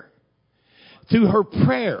uncut hair through her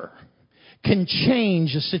prayer can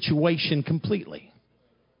change a situation completely.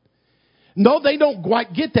 No, they don't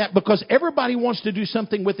quite get that because everybody wants to do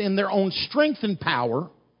something within their own strength and power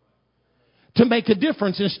to make a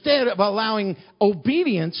difference instead of allowing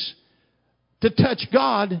obedience to touch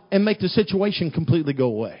God and make the situation completely go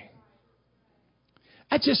away.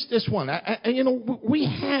 That's just this one. We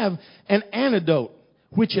have an antidote,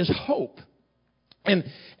 which is hope. And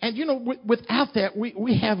without that,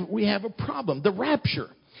 we have a problem. The rapture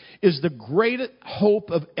is the greatest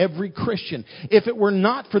hope of every Christian. If it were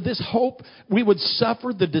not for this hope, we would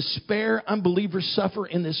suffer the despair unbelievers suffer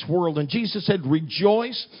in this world. And Jesus said,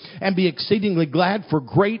 rejoice and be exceedingly glad, for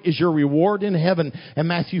great is your reward in heaven. In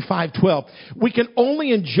Matthew 5:12. We can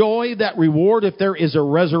only enjoy that reward if there is a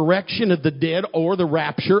resurrection of the dead or the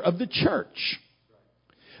rapture of the church.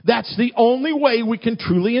 That's the only way we can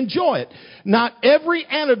truly enjoy it. Not every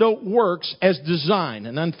antidote works as designed.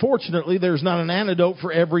 And unfortunately, there's not an antidote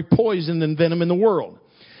for every poison and venom in the world.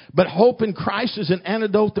 But hope in Christ is an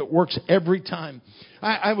antidote that works every time.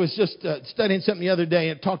 I was just studying something the other day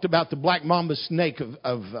and it talked about the black mamba snake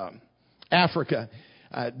of Africa.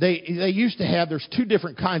 They used to have, there's two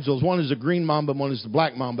different kinds of those. One is the green mamba, one is the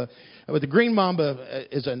black mamba. But the green mamba,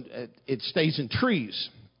 it stays in trees.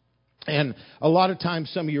 And a lot of times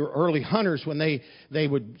some of your early hunters, when they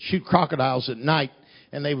would shoot crocodiles at night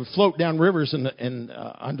and they would float down rivers and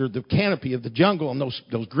under the canopy of the jungle, and those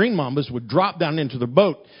green mambas would drop down into the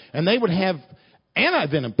boat and they would have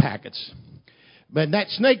anti-venom packets. But that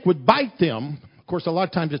snake would bite them. Of course, a lot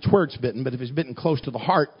of times it's where it's bitten, but if it's bitten close to the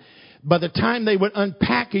heart, by the time they would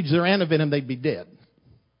unpackage their anti-venom, they'd be dead.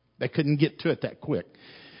 They couldn't get to it that quick.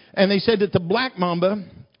 And they said that the black mamba,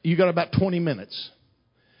 you got about 20 minutes.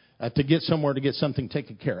 To get somewhere to get something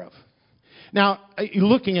taken care of. Now,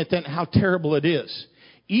 looking at that, how terrible it is.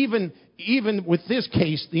 Even with this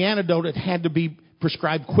case, the antidote, it had to be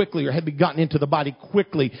prescribed quickly or had to be gotten into the body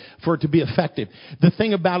quickly for it to be effective. The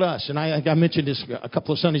thing about us, and I mentioned this a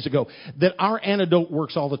couple of Sundays ago, that our antidote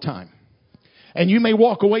works all the time. And you may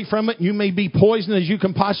walk away from it, and you may be poisoned as you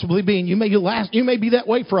can possibly be, and you may be that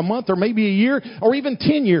way for a month or maybe a year or even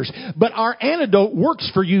 10 years. But our antidote works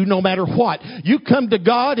for you no matter what. You come to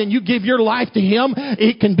God and you give your life to Him,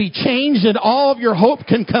 it can be changed and all of your hope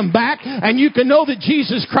can come back, and you can know that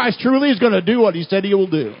Jesus Christ truly is going to do what He said He will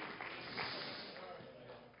do.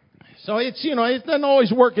 So it doesn't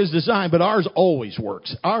always work as designed, but ours always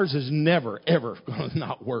works. Ours is never, ever going to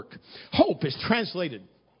not work. Hope is translated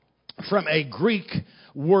from a Greek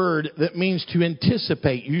word that means to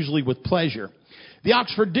anticipate, usually with pleasure. The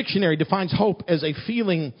Oxford Dictionary defines hope as a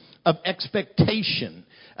feeling of expectation,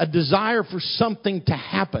 a desire for something to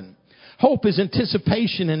happen. Hope is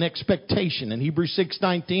anticipation and expectation. In Hebrews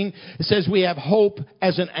 6:19, it says we have hope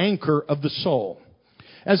as an anchor of the soul.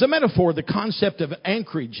 As a metaphor, the concept of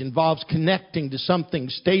anchorage involves connecting to something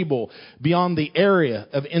stable beyond the area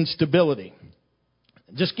of instability.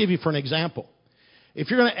 Just give you for an example. If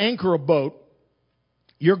you're going to anchor a boat,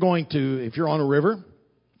 if you're on a river,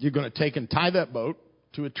 you're going to take and tie that boat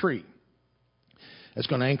to a tree. It's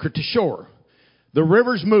going to anchor to shore. The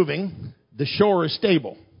river's moving, the shore is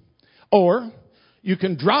stable. Or you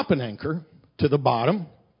can drop an anchor to the bottom.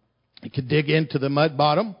 You can dig into the mud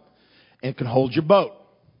bottom and it can hold your boat.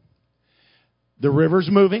 The river's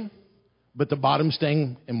moving, but the bottom's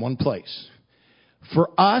staying in one place. For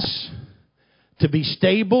us to be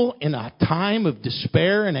stable in a time of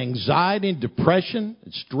despair and anxiety and depression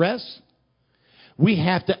and stress, we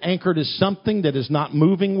have to anchor to something that is not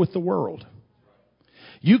moving with the world.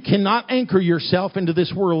 You cannot anchor yourself into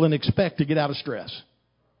this world and expect to get out of stress.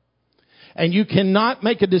 And you cannot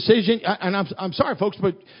make a decision. And I'm sorry, folks,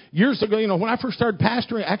 but years ago, when I first started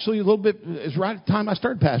pastoring, actually a little bit is right at the time I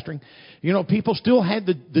started pastoring, people still had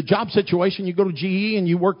the job situation. You go to GE and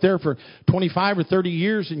you work there for 25 or 30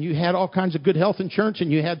 years and you had all kinds of good health insurance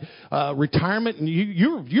and you had retirement and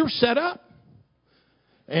you're set up.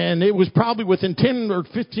 And it was probably within 10 or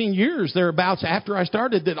 15 years thereabouts after I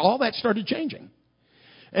started that all that started changing.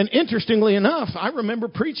 And interestingly enough, I remember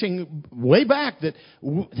preaching way back that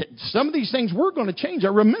some of these things were going to change. I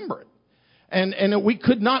remember it. And that we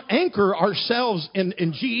could not anchor ourselves in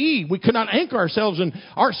GE. We could not anchor ourselves in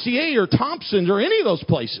RCA or Thompson's or any of those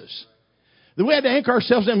places. That we had to anchor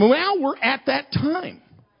ourselves in. Well, we're at that time.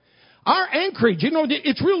 Our anchorage,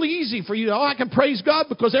 it's really easy for you. I can praise God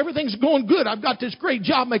because everything's going good. I've got this great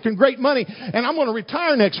job making great money, and I'm going to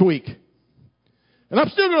retire next week. And I'm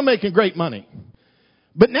still going to make great money.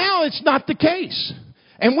 But now it's not the case.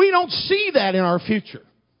 And we don't see that in our future.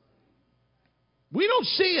 We don't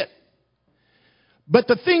see it. But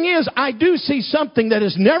the thing is, I do see something that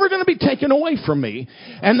is never going to be taken away from me.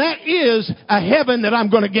 And that is a heaven that I'm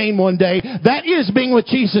going to gain one day. That is being with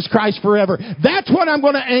Jesus Christ forever. That's what I'm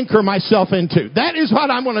going to anchor myself into. That is what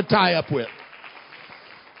I'm going to tie up with.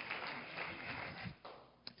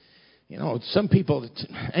 Some people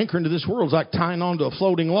anchor into this world is like tying onto a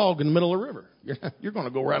floating log in the middle of a river. You're going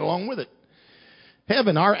to go right along with it.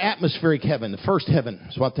 Heaven, our atmospheric heaven, the first heaven,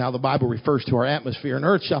 is how the Bible refers to our atmosphere. And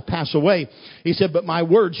earth shall pass away. He said, but my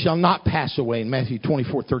word shall not pass away in Matthew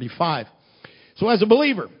 24:35. So as a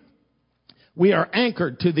believer, we are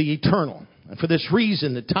anchored to the eternal. And for this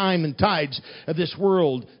reason, the time and tides of this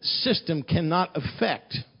world system cannot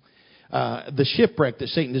affect the shipwreck that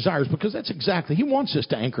Satan desires, because that's exactly, he wants us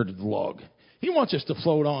to anchor to the log. He wants us to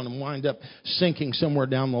float on and wind up sinking somewhere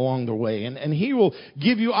down along the way. And he will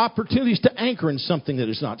give you opportunities to anchor in something that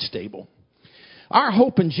is not stable. Our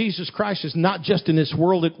hope in Jesus Christ is not just in this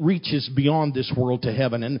world. It reaches beyond this world to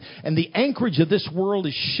heaven. And the anchorage of this world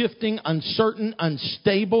is shifting, uncertain,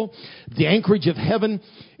 unstable. The anchorage of heaven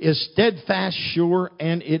is steadfast, sure,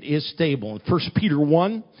 and it is stable. 1 Peter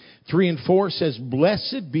 1:3-4 says,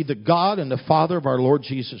 blessed be the God and the Father of our Lord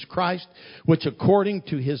Jesus Christ, which according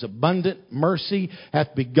to his abundant mercy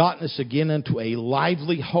hath begotten us again unto a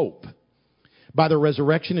lively hope by the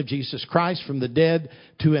resurrection of Jesus Christ from the dead,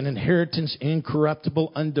 to an inheritance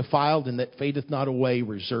incorruptible, undefiled, and that fadeth not away,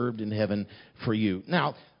 reserved in heaven for you.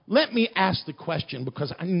 Now, let me ask the question,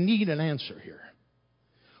 because I need an answer here.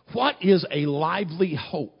 What is a lively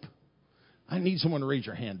hope? I need someone to raise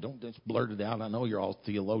your hand. Don't just blurt it out. I know you're all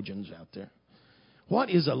theologians out there. What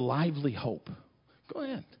is a lively hope? Go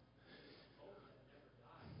ahead.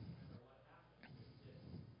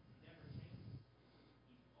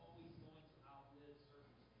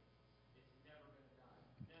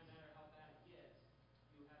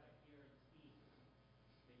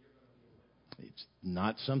 It's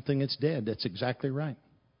not something that's dead. That's exactly right.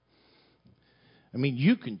 I mean,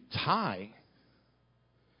 you can tie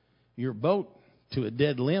your boat to a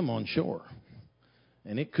dead limb on shore,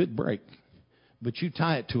 and it could break. But you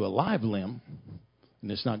tie it to a live limb,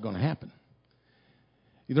 and it's not going to happen.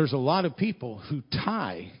 There's a lot of people who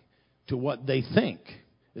tie to what they think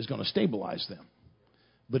is going to stabilize them,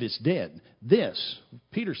 but it's dead. This,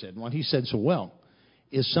 Peter said, and what he said so well,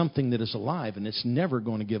 is something that is alive, and it's never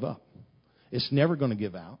going to give up. It's never going to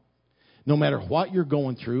give out. No matter what you're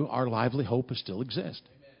going through, our lively hope will still exist.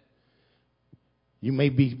 You may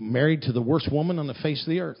be married to the worst woman on the face of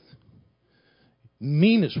the earth.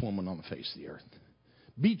 Meanest woman on the face of the earth.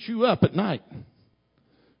 Beat you up at night.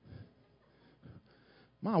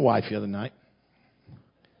 My wife the other night.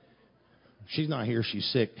 She's not here. She's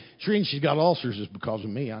sick. She's got ulcers is because of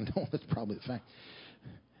me. I know that's probably the fact.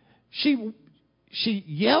 She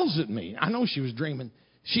yells at me. I know she was dreaming.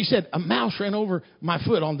 She said, a mouse ran over my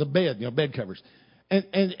foot on the bed, bed covers.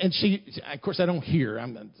 And she, of course, I don't hear.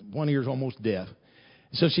 One ear's almost deaf.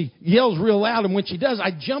 So she yells real loud, and when she does,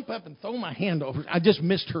 I jump up and throw my hand over. I just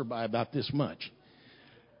missed her by about this much.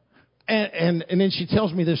 And then she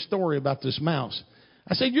tells me this story about this mouse.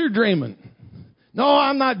 I said, you're dreaming. No,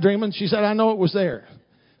 I'm not dreaming. She said, I know it was there.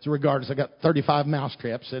 So regardless, I got 35 mouse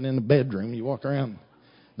traps sitting in the bedroom. You walk around,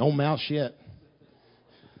 no mouse yet.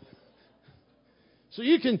 So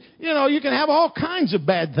you can have all kinds of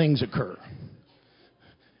bad things occur.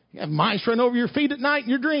 You have mice run over your feet at night in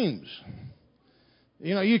your dreams.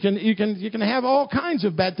 You can have all kinds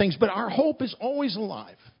of bad things, but our hope is always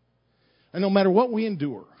alive. And no matter what we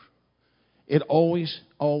endure, it always,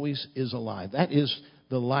 always is alive. That is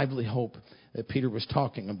the lively hope that Peter was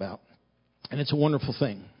talking about. And it's a wonderful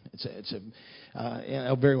thing. It's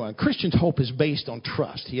a very one. Christian's hope is based on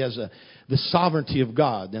trust. He has the sovereignty of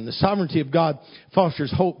God. And the sovereignty of God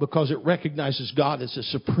fosters hope because it recognizes God as the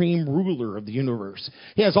supreme ruler of the universe.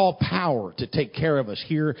 He has all power to take care of us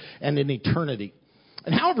here and in eternity.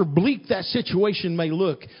 And however bleak that situation may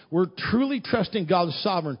look, we're truly trusting God's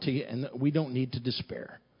sovereignty, and we don't need to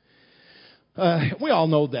despair. We all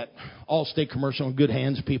know that Allstate commercial, in good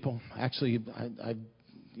hands, people. Actually, I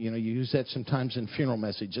you use that sometimes in funeral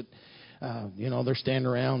message. They're standing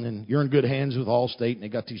around, and you're in good hands with Allstate, and they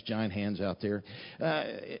got these giant hands out there.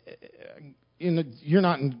 You're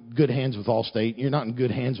not in good hands with Allstate. You're not in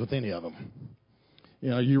good hands with any of them.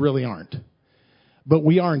 You really aren't. But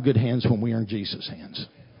we are in good hands when we are in Jesus' hands.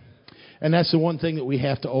 And that's the one thing that we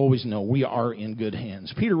have to always know. We are in good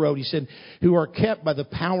hands. Peter wrote, he said, who are kept by the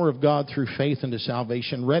power of God through faith unto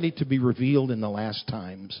salvation, ready to be revealed in the last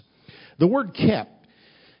times. The word kept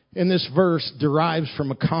in this verse derives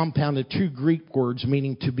from a compound of two Greek words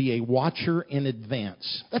meaning to be a watcher in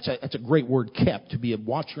advance. That's a great word, kept, to be a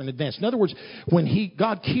watcher in advance. In other words, when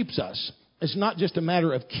God keeps us, it's not just a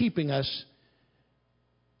matter of keeping us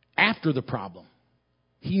after the problem.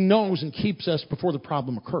 He knows and keeps us before the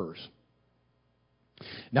problem occurs.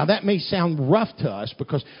 Now that may sound rough to us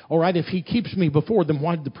because, all right, if He keeps me before, then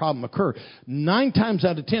why did the problem occur? 9 times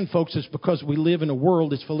out of 10, folks, it's because we live in a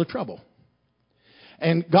world that's full of trouble.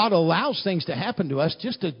 And God allows things to happen to us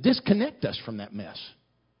just to disconnect us from that mess.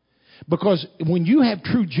 Because when you have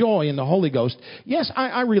true joy in the Holy Ghost, yes,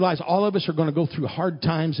 I realize all of us are going to go through hard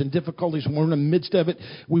times and difficulties. When we're in the midst of it,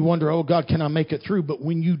 we wonder, oh God, can I make it through? But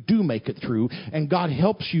when you do make it through, and God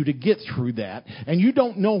helps you to get through that, and you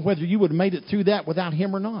don't know whether you would have made it through that without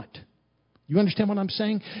Him or not. You understand what I'm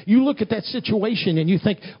saying? You look at that situation and you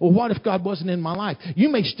think, well, what if God wasn't in my life? You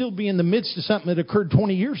may still be in the midst of something that occurred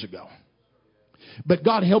 20 years ago. But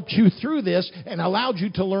God helped you through this and allowed you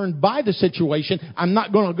to learn by the situation, I'm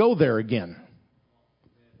not going to go there again.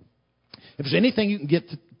 If there's anything you can get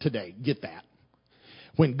today, get that.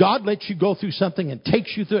 When God lets you go through something and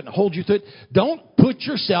takes you through it and holds you through it, don't put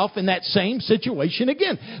yourself in that same situation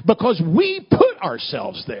again. Because we put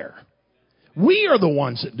ourselves there. We are the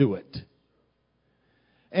ones that do it.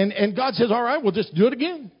 And God says, all right, we'll just do it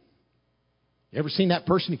again. You ever seen that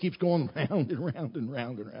person who keeps going round and round and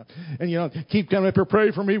round and round? And, keep coming up here, pray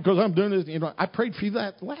for me because I'm doing this. I prayed for you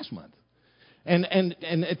that last month. And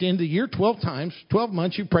at the end of the year, 12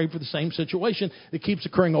 months, you prayed for the same situation that keeps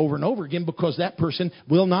occurring over and over again because that person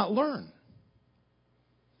will not learn.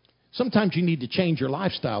 Sometimes you need to change your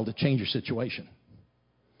lifestyle to change your situation.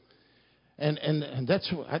 And that's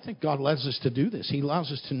what I think God allows us to do this. He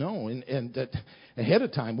allows us to know and that ahead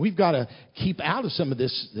of time we've got to keep out of some of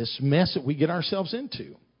this mess that we get ourselves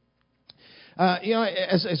into.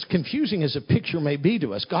 As confusing as a picture may be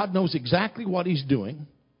to us, God knows exactly what He's doing.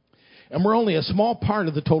 And we're only a small part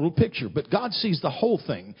of the total picture. But God sees the whole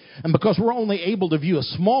thing. And because we're only able to view a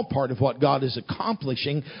small part of what God is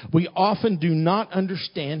accomplishing, we often do not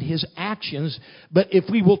understand His actions. But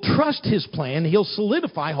if we will trust His plan, He'll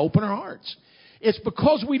solidify hope in our hearts. It's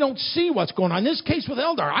because we don't see what's going on. In this case with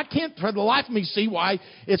Eldar, I can't for the life of me see why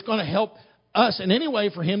it's going to help us in any way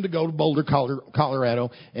for him to go to Boulder,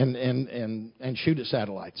 Colorado and shoot at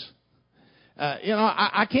satellites.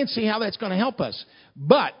 I can't see how that's going to help us.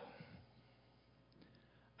 But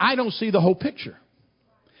I don't see the whole picture.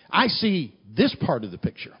 I see this part of the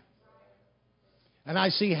picture. And I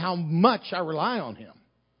see how much I rely on Him.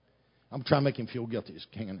 I'm trying to make him feel guilty. He's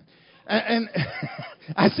hanging. And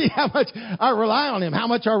I see how much I rely on him, how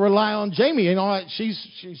much I rely on Jamie.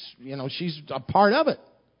 She's a part of it.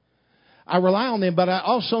 I rely on them, but I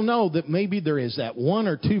also know that maybe there is that 1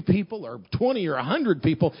 or 2 people or 20 or 100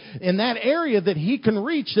 people in that area that he can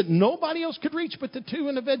reach that nobody else could reach but the 2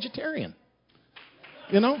 and a vegetarian.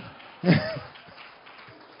 And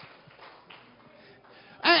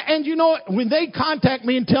when they contact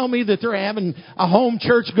me and tell me that they're having a home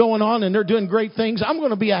church going on and they're doing great things, I'm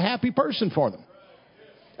going to be a happy person for them.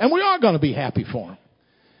 And we are going to be happy for them.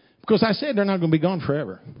 Because I said they're not going to be gone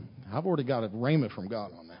forever. I've already got a rhema from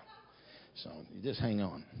God on that. So you just hang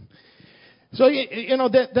on. So,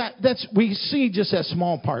 that's we see just that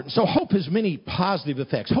small part. So hope has many positive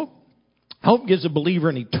effects. Hope gives a believer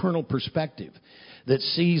an eternal perspective that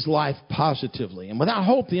sees life positively. And without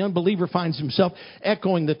hope, the unbeliever finds himself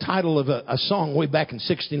echoing the title of a song way back in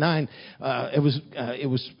 '69. It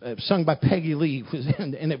was sung by Peggy Lee,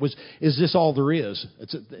 and it was, "Is This All There Is?"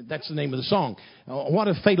 That's the name of the song. What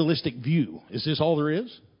a fatalistic view. Is this all there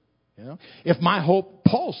is? If my hope,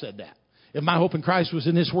 Paul said that. If my hope in Christ was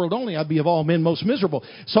in this world only, I'd be of all men most miserable.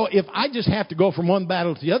 So if I just have to go from one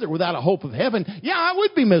battle to the other without a hope of heaven, yeah, I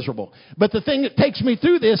would be miserable. But the thing that takes me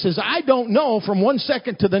through this is I don't know from one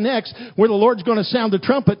second to the next where the Lord's going to sound the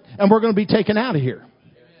trumpet and we're going to be taken out of here.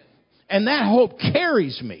 And that hope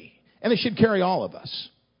carries me. And it should carry all of us.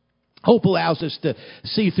 Hope allows us to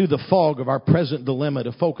see through the fog of our present dilemma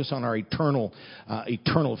to focus on our eternal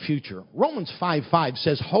future. Romans 5:5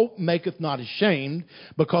 says, "Hope maketh not ashamed,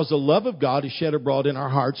 because the love of God is shed abroad in our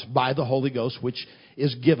hearts by the Holy Ghost, which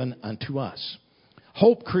is given unto us."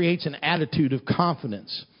 Hope creates an attitude of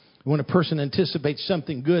confidence. When a person anticipates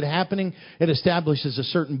something good happening, it establishes a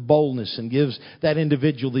certain boldness and gives that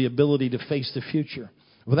individual the ability to face the future.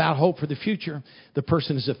 Without hope for the future, the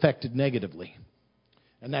person is affected negatively.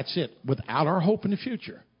 And that's it. Without our hope in the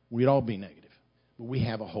future, we'd all be negative. But we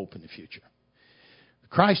have a hope in the future.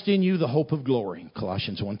 Christ in you, the hope of glory,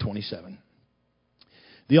 Colossians 1:27.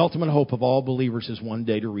 The ultimate hope of all believers is one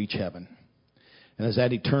day to reach heaven. And as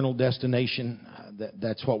that eternal destination,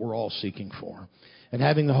 that's what we're all seeking for. And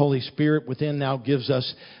having the Holy Spirit within now gives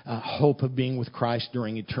us hope of being with Christ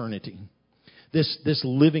during eternity. This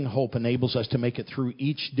living hope enables us to make it through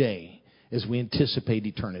each day as we anticipate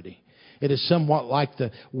eternity. It is somewhat like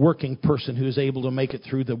the working person who is able to make it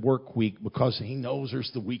through the work week because he knows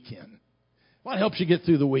there's the weekend. What helps you get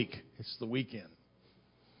through the week? It's the weekend.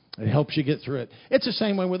 It helps you get through it. It's the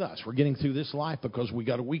same way with us. We're getting through this life because we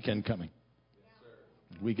got a weekend coming.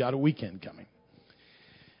 We got a weekend coming.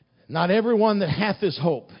 Not everyone that hath this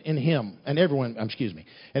hope in him, and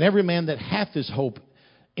every man that hath this hope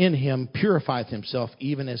in him purifieth himself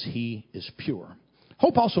even as he is pure.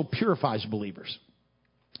 Hope also purifies believers.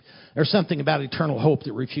 There's something about eternal hope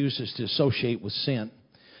that refuses to associate with sin.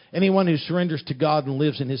 Anyone who surrenders to God and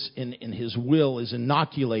lives in his will is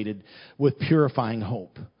inoculated with purifying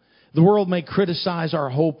hope. The world may criticize our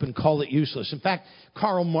hope and call it useless. In fact,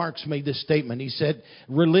 Karl Marx made this statement. He said,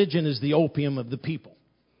 religion is the opium of the people.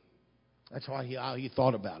 That's how he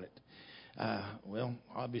thought about it. Well,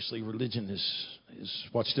 obviously religion is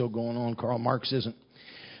what's still going on. Karl Marx isn't.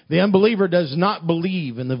 The unbeliever does not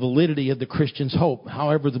believe in the validity of the Christian's hope.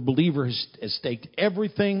 However, the believer has staked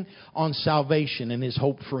everything on salvation and his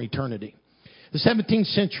hope for eternity. The 17th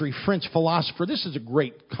century French philosopher, this is a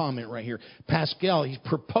great comment right here, Pascal, he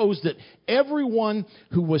proposed that everyone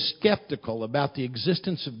who was skeptical about the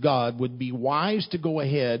existence of God would be wise to go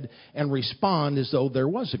ahead and respond as though there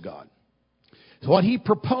was a God. So what he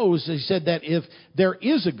proposed, he said that if there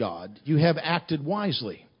is a God, you have acted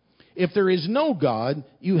wisely. If there is no God,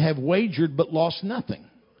 you have wagered but lost nothing.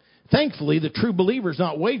 Thankfully, the true believer is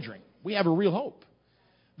not wagering. We have a real hope.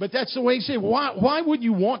 But that's the way he said, why would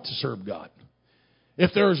you want to serve God?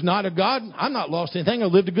 If there is not a God, I'm not lost anything.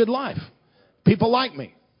 I've lived a good life. People like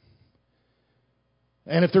me.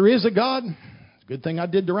 And if there is a God, it's a good thing I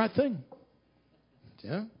did the right thing.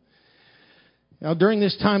 Yeah. Now, during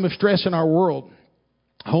this time of stress in our world,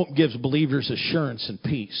 hope gives believers assurance and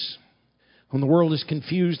peace. When the world is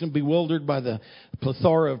confused and bewildered by the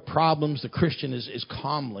plethora of problems, the Christian is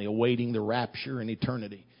calmly awaiting the rapture and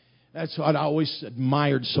eternity. That's what I always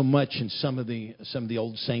admired so much in some of the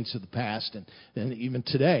old saints of the past, and even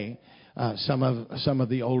today, some of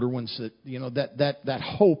the older ones that that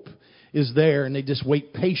hope is there, and they just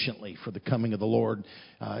wait patiently for the coming of the Lord,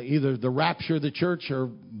 either the rapture of the church or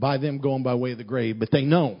by them going by way of the grave. But they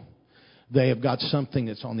know they have got something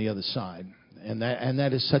that's on the other side. And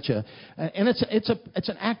that is such it's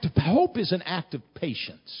an act of hope is an act of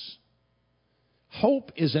patience.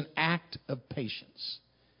 Hope is an act of patience.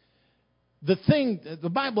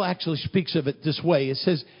 The Bible actually speaks of it this way. It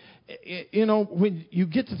says, when you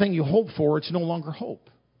get the thing you hope for, it's no longer hope.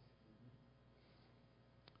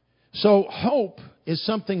 So hope is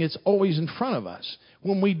something that's always in front of us.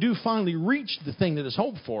 When we do finally reach the thing that is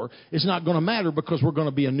hoped for, it's not going to matter because we're going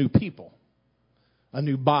to be a new people, a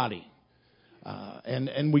new body.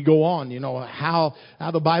 And we go on, how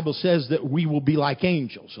the Bible says that we will be like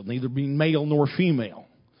angels. It'll neither be male nor female.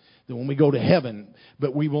 That when we go to heaven,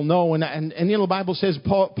 but we will know. And the Bible says,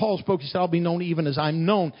 Paul spoke, he said, I'll be known even as I'm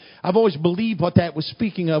known. I've always believed what that was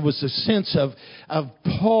speaking of was the sense of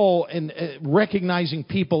Paul and recognizing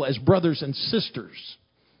people as brothers and sisters.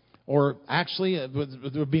 Or actually, there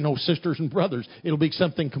would be no sisters and brothers. It'll be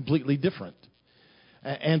something completely different.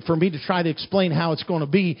 And for me to try to explain how it's going to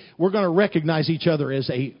be, we're going to recognize each other as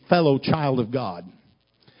a fellow child of God,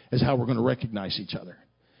 is how we're going to recognize each other.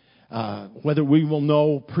 Whether we will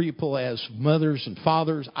know people as mothers and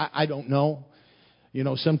fathers, I don't know.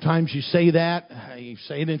 Sometimes you say that, you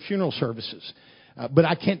say it in funeral services. But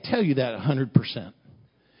I can't tell you that 100%.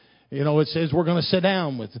 It says we're going to sit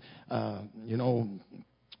down with,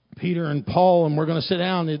 Peter and Paul, and we're going to sit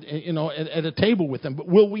down at a table with them. But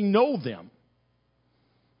will we know them?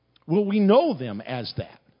 Will we know them as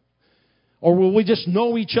that? Or will we just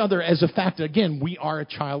know each other as a fact that, again, we are a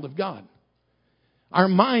child of God? Our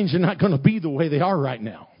minds are not going to be the way they are right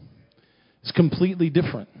now. It's completely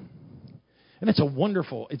different. And it's a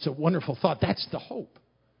wonderful thought. That's the hope.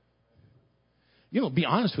 Be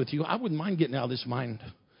honest with you, I wouldn't mind getting out of this mind.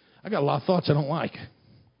 I got a lot of thoughts I don't like.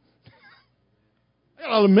 I got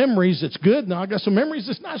a lot of memories that's good. Now I got some memories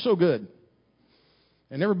that's not so good.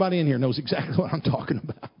 And everybody in here knows exactly what I'm talking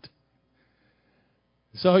about.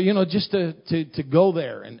 So, just to go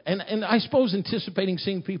there. And I suppose anticipating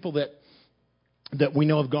seeing people that we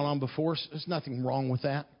know have gone on before, there's nothing wrong with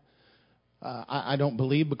that. I don't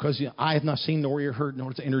believe, because I have not seen nor ear heard nor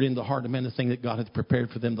has entered into the heart of men the thing that God hath prepared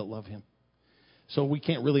for them that love Him. So we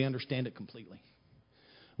can't really understand it completely.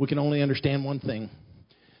 we can only understand one thing.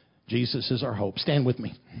 Jesus is our hope. Stand with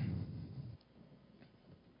me.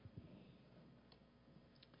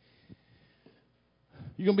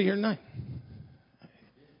 You going to be here tonight?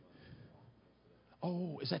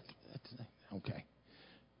 Oh, is that okay?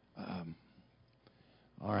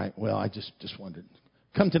 All right. Well, I just wondered.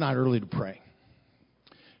 Come tonight early to pray.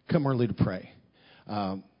 Come early to pray.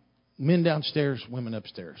 Men downstairs, women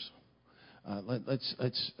upstairs.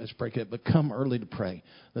 Let's break it. But come early to pray.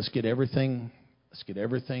 Let's get everything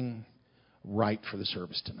right for the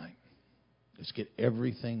service tonight. Let's get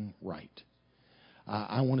everything right.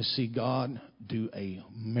 I want to see God do a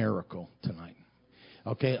miracle tonight.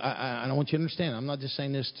 Okay, I don't want you to understand. I'm not just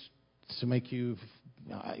saying this to make you.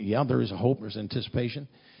 Yeah, there is a hope, there's anticipation,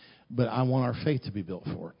 but I want our faith to be built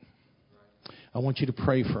for it. I want you to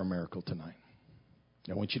pray for a miracle tonight.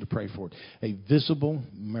 I want you to pray for it. A visible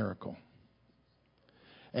miracle.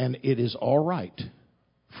 And it is all right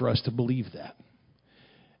for us to believe that.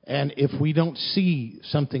 And if we don't see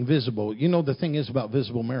something visible, you know, the thing is about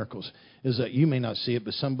visible miracles is that you may not see it,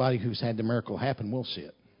 but somebody who's had the miracle happen will see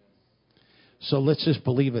it. So let's just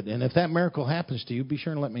believe it. And if that miracle happens to you, be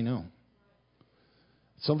sure and let me know.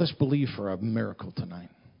 So let's believe for a miracle tonight.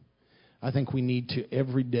 I think we need to,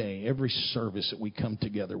 every day, every service that we come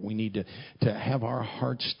together, we need to have our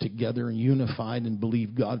hearts together and unified and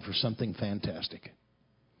believe God for something fantastic.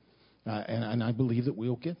 And I believe that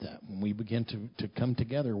we'll get that when we begin to come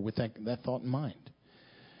together with that thought in mind.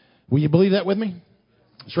 Will you believe that with me?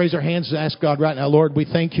 Let's raise our hands and ask God right now. Lord, we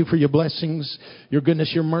thank you for your blessings, your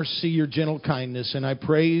goodness, your mercy, your gentle kindness. And I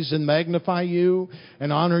praise and magnify you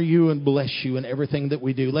and honor you and bless you in everything that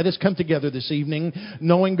we do. Let us come together this evening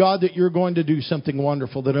knowing, God, that you're going to do something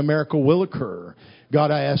wonderful, that a miracle will occur.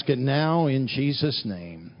 God, I ask it now in Jesus'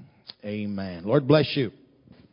 name. Amen. Lord bless you.